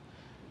mbiraba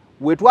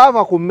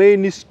wetwava ku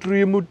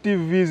mainstream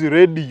TVs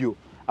radio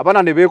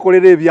abana ne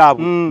bekolera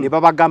ebyabo ne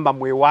babagamba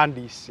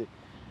mwewandiise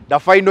the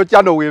final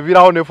channel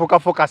weviraho ne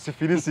focus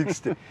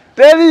 360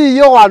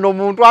 teriyo wano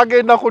omuntu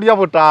agenda kulya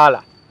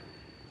butaala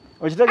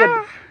okitegedde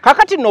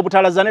kakati no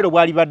butaala zanero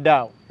bwali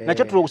baddaawo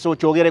nakyo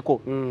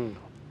tulokyogereko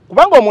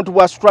kubanga omuntu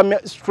bwa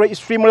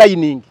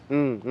streamlining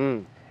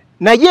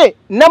naye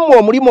nammwe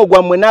omulimu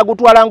gwammwe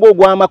n'agutwala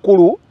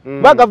ng'ogw'amakulu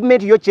ba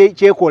gavumenti yo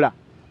kyekola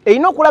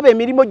erina okulaba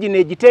emirimu gino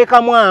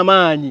egiteekamu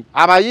amaanyi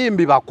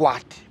abayimbi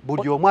bakwate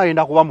buli omu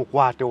ayenda kuba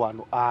mukwate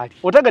wano ali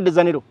otegedde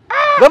zaniro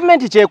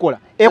gavumenti kyekola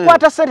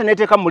ekwata ssente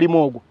n'eteeka mu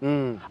mulimu ogwo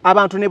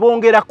abantu ne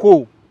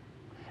bongerako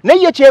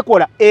naye yo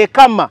kyekola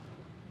ekama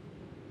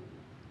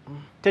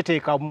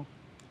teteekamu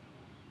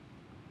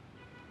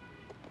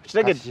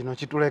kino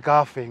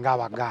kituleka ffe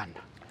ng'Abaganda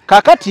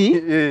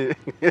kakati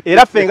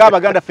era ffe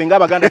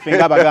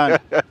ng'Abaganda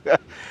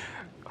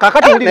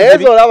kakati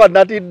naye olaba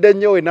natidde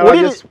nnyo we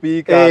nabanye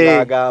speaker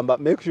agamba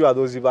make sure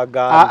those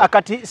Baganda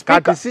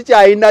kati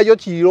sikyalinayo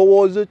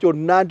kirowoozo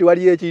kyonna nti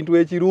waliyo ekintu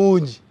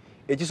ekirungi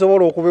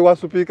ekisobola okubewa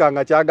speaker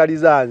nga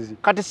kyagaliza nzi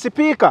kati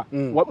speaker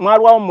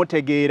mwalwawo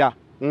mutegeera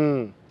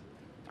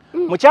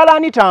mukyala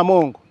Anita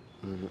Amongo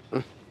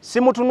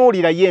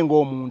simutunuulira ye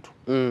ng'omuntu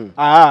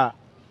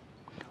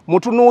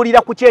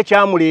mutunuulira ku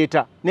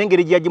kyekyamuleeta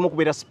n'engeri gye yagimu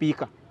kubeera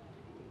speaker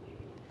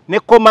ne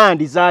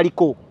komandi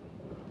zaaliko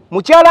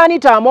mukyala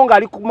Anita Amongo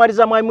ali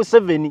kumaliza mwami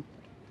Museveni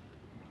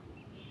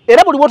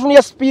era buli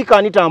bwotunuya speaker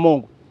Anita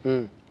Amongo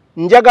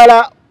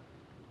njagala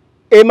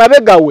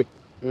emabegawe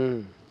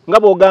nga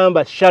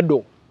bw'ogamba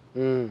shadow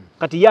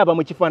kati yaba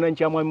mu kifaananyi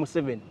kya mwami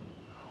Museveni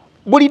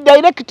buli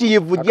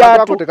directive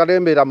gyatu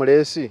tekalembeera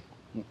mulesi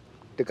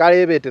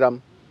tekalebeeteramu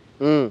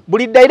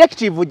buli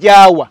directive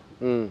gyawa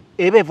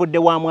eba evudde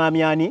wa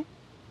mwami ani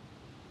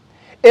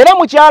era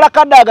mukyala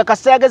Kadaga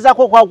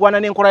kaseyagezaako okwagwana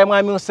n'enkola ya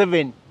mwami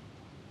Museveni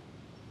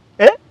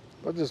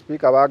What the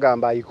speaker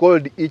bagamba he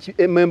called each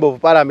member of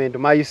parliament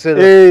myself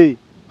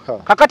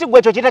kakati gwe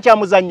ekyo kita kya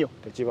muzannyo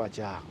tekiba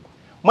kyangu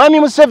mwami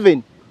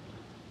Museveni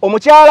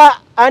omukyala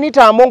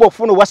Anita Amongo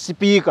okufuna wa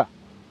speaker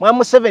mwami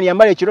Museveni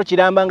yambala ekiro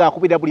kiramba nga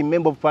akubira buli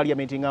member of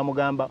parliament nga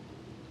amugamba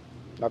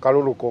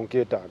nakalulu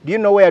konketa do you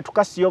know where to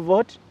cast your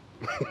vote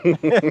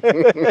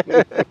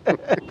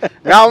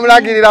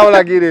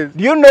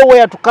do you know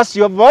where to cast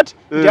your vote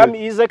Jam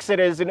His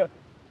Excellency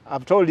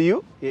I've told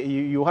you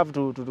you have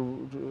to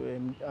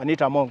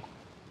Anita Amongo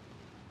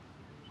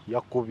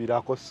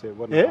yakubirako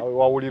sebona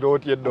wawulira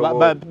oti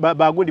eddobo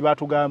bagundi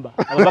batugamba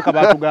ababaka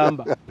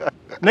batugamba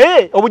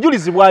naye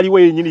obujulizi bwaliwo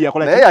yenyini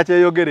yakola naye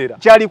yakyeyogerera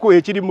kyaliko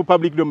ekiri mu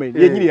public domain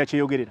yenyini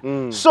yakyeyogerera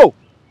so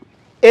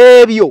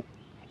ebyo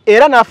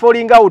era na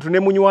falling out ne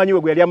munywanyi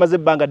we gwe yali amaze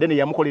ebbanga ddene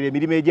yamukolera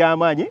emirimu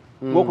egy'amaanyi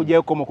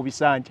ng'okugyayo komo ku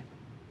bisanja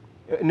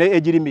ne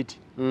egirimiti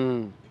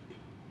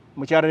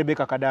mukyala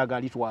Rebecca Kadaga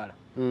alitwala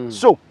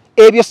so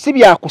ebyo si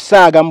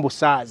byakusaaga mu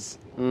busaazi.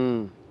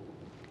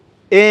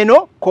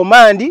 Eno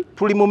komandi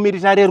tuli mu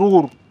military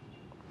rule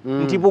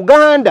nti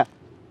Buganda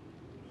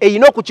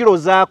eyina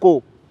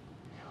okukirozaako.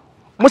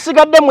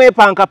 Musigadde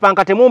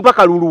mwepankapanka temumpa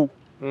kalulu.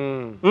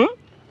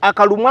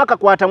 Akalumu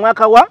akakwata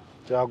mwaka wa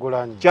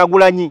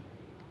Kyagulanyi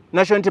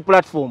National Unity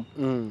Platform.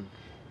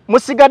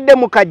 Musigadde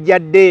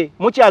mukajjadde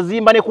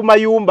mukyazimba ne ku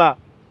mayumba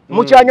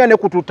mukyanywa ne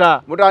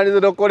kututa. Mutandise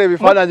nokola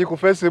ebifaananyi ku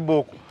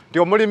Facebook nti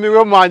omulimi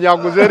we mwanyi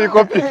aguze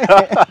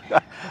helikopita.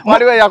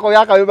 Waliwo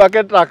yakayumba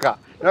k'ettaka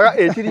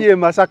ekiri e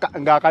Masaka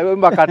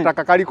ng'akayumba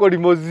kattaka kaliko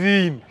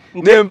limousine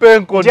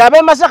n'empenko. Nti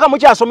ab'e Masaka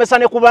mukyasomesa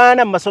ne ku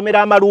baana mu masomero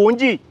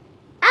amalungi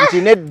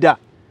nti nedda.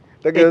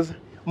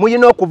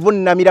 Muyina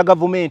okuvunnamira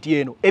gavumenti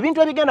eno.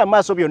 Ebintu ebigenda mu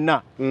maaso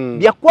byonna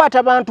byakwata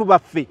abantu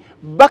baffe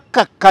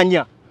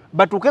bakkakkanya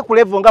batuuke ku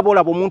level nga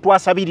boolaba omuntu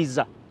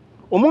asabiriza.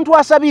 Omuntu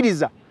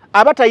asabiriza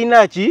aba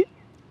talina ki?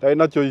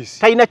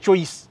 Talina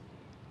choice.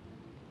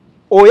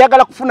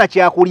 Oyagala kufuna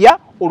kyakulya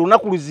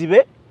olunaku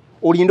luzibe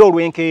olinde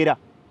olwenkeera.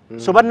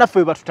 So bannaffe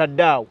bwe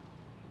batutadde awo.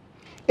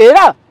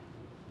 Era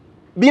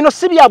bino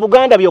si bya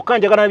Buganda byokka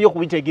njagala nabyo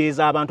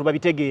kubitegeeza abantu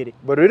babitegeere.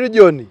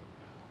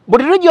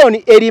 Buli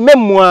region erime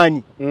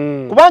emmwanyi.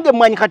 Kubanga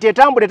emmwanyi kati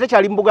etambule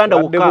tekyali mu Buganda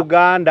wokka.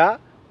 Buganda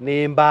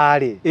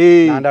n'embaale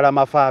nandala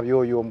mafaabi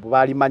oyo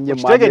bali manye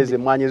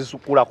emmwanyi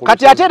ezisukula ku.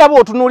 Kati ate era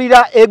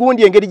bw'otunuulira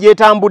egundi engeri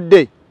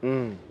gyetambudde.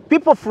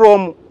 People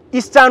from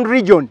Eastern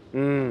region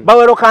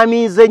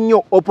bawerokamiize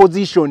nnyo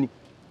opposition.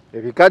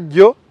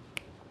 Ebikajjo,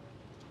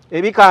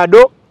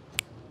 ebikaado,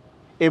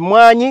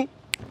 emmwanyi,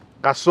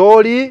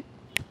 kasooli,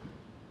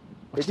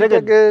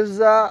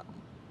 ekitegeeza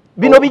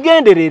bino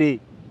bigenderere.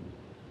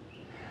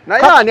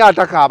 Naye ani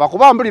atakaaba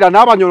kuba mbulira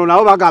n'abanyolo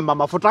nabo bagamba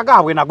amafuta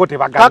gaabwe nago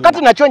tebaganya.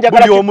 Kakati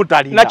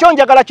nakyo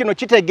njagala kino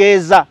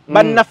kitegeeza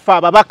bannaffe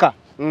ababaka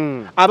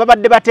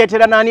ababadde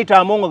bateetera n'Anita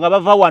Amongo nga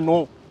bava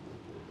wano.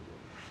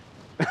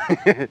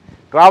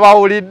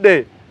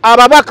 Twabawulidde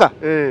ababaka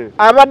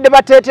abadde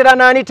bateetera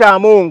n'Anita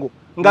Amongo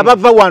nga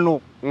bava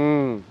wano.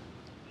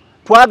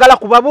 Twagala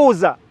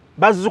kubabuuza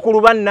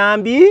bazzukulu ba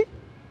Nambi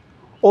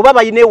oba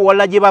bayina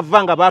ewala gye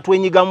bava nga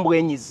batwenyigamu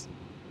bwenyizi.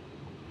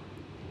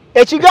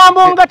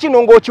 Ekigambo nga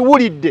kino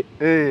ng'okiwulidde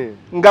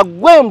nga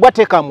gwe embwa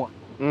tekamwa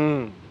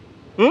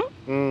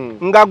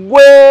nga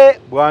gwe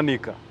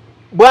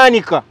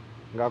bwanika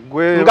nga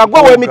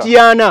gwe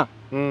w'emitiyaana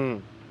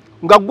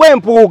nga gwe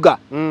empuuga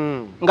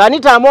nga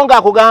Anita Amongo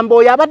akugamba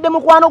oyo abadde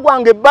mukwano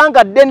gwange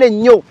ebbanga ddene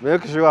nnyo.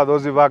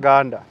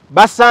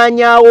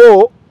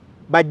 Basaanyaawo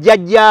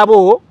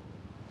bajjajjaabo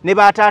ne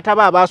bataata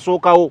ba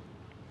abaasookawo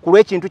ku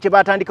lw'ekintu kye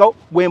batandikawo.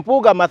 Gwe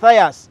empuuga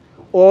Matthias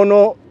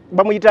ono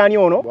bamuyitaani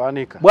ono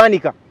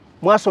bwanika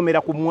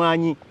mwasomera ku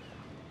mmwanyi.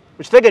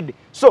 Okitegedde?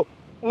 So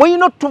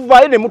muyina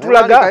tuvaayo ne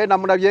mutulaga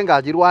namulabye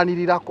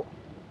ng'agirwanirirako.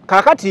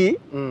 Kaakati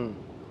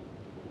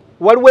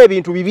waliwo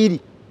ebintu bibiri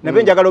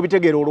nabyo njagala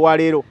obitegeera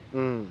olwaleero.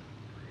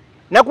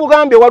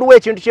 Nakugambye waliwo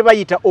ekintu kye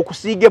bayita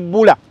okusiiga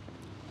ebbula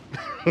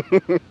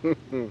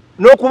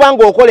n'okuba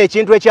ng'okola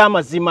ekintu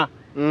eky'amazima.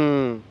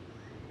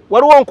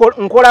 Waliwo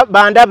nkola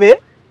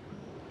bandabe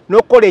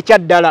n'okukola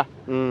ekyaddala.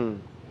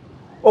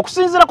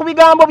 Okusinziira ku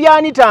bigambo bya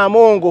Anita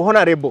Amongo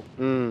Honorable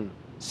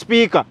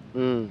Speaker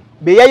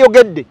be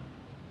yayogedde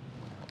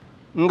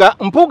nga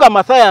Mpuuga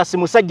Matthias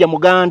musajja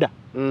Muganda,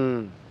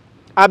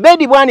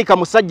 Abedi Bwanika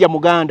musajja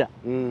Muganda,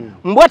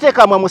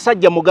 Mbwatekamwa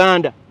musajja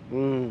Muganda,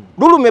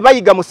 Lulume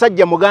Bayiga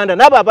musajja Muganda,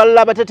 n'abo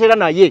abalala batetera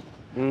naye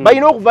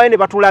balina okuvaayo ne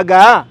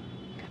batulaga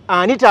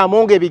Anita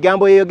Amongo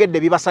ebigambo yayogedde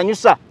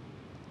bibasanyusa.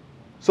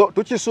 So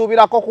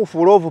tukisuubirako ku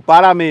full of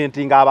parliament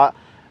nga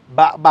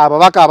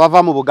ababaka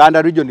abava mu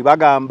Buganda region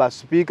bagamba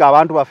Speaker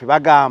abantu baffe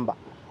bagamba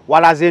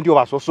walaze nti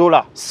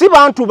obasosola. Si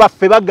bantu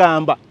baffe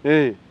bagamba.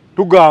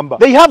 Tugamba.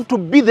 They have to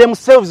be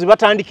themselves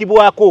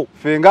batandikibwako.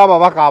 Fenga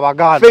ababaka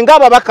abaganda. Fenga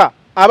ababaka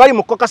abali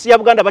mu kokasi ya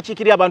Buganda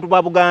bakikirira abantu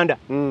ba Buganda.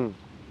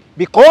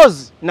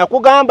 Because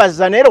nakugamba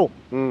Zanero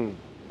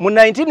mu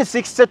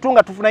 1962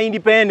 nga tufuna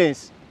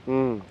independence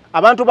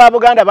abantu ba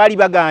Buganda bali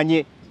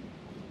baganye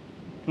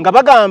nga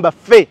bagamba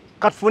ffe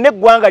katufune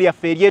eggwanga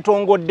lyaffe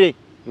eryetongodde.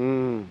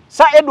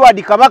 Sa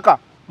Edward Kabaka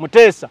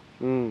Muteesa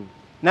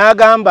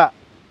n'agamba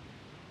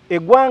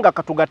eggwanga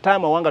katugatta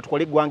amawanga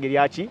tukole eggwanga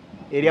eryaki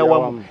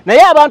eryawamu.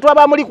 Naye abantu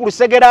abamuli ku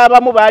lusegera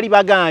abamu baali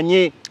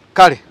baganye.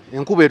 Kale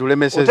enkuba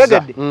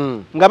etulemesezza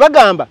nga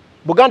bagamba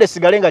Buganda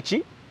esigale nga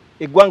ki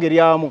eggwanga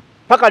eryawamu.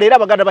 Paka leero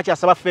Abaganda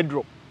bakyasaba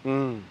federal.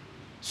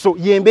 So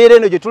yembeera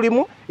eno gye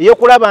tulimu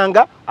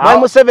ey'okulabanga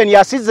Museveni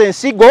yasize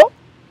ensigo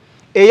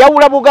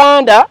eyawula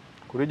Buganda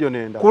ku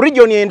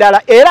region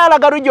endala era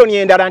alaga region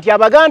endala nti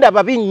Abaganda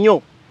babi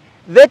nnyo.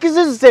 The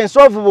existence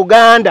of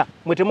Buganda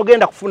mwe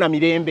temugenda kufuna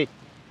mirembe.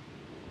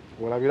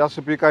 Olabira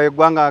Speaker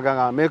yeggwanga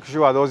aganga make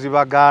sure those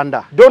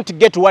Baganda don't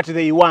get what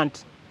they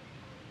want.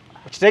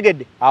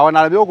 Okitegedde? Awo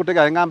nalabye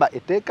okutega ngamba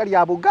etteeka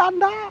lya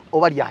Buganda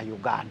oba lya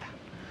Uganda.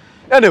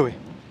 Anyway,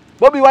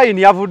 Bobi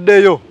Wine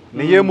yavuddeyo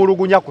ne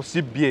yeemulugunya ku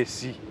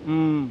CBS.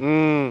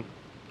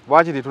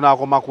 Bwakiri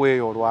tunaakoma ku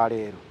eyo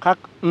olwaleero.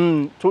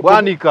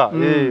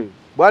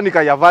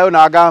 Bwanika yavaayo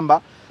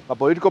n'agamba ba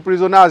political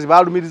prisoners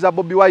balumiriza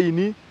Bobi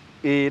Wine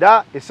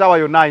era esawa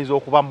yonna ayinza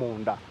okuba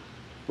munda.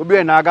 Bobi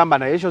Wine n'agamba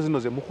naye ekyo zino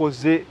ze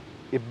mukoze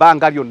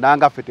ebbanga lyonna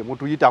nga ffe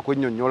temutuyita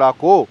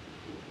kwennyonnyolako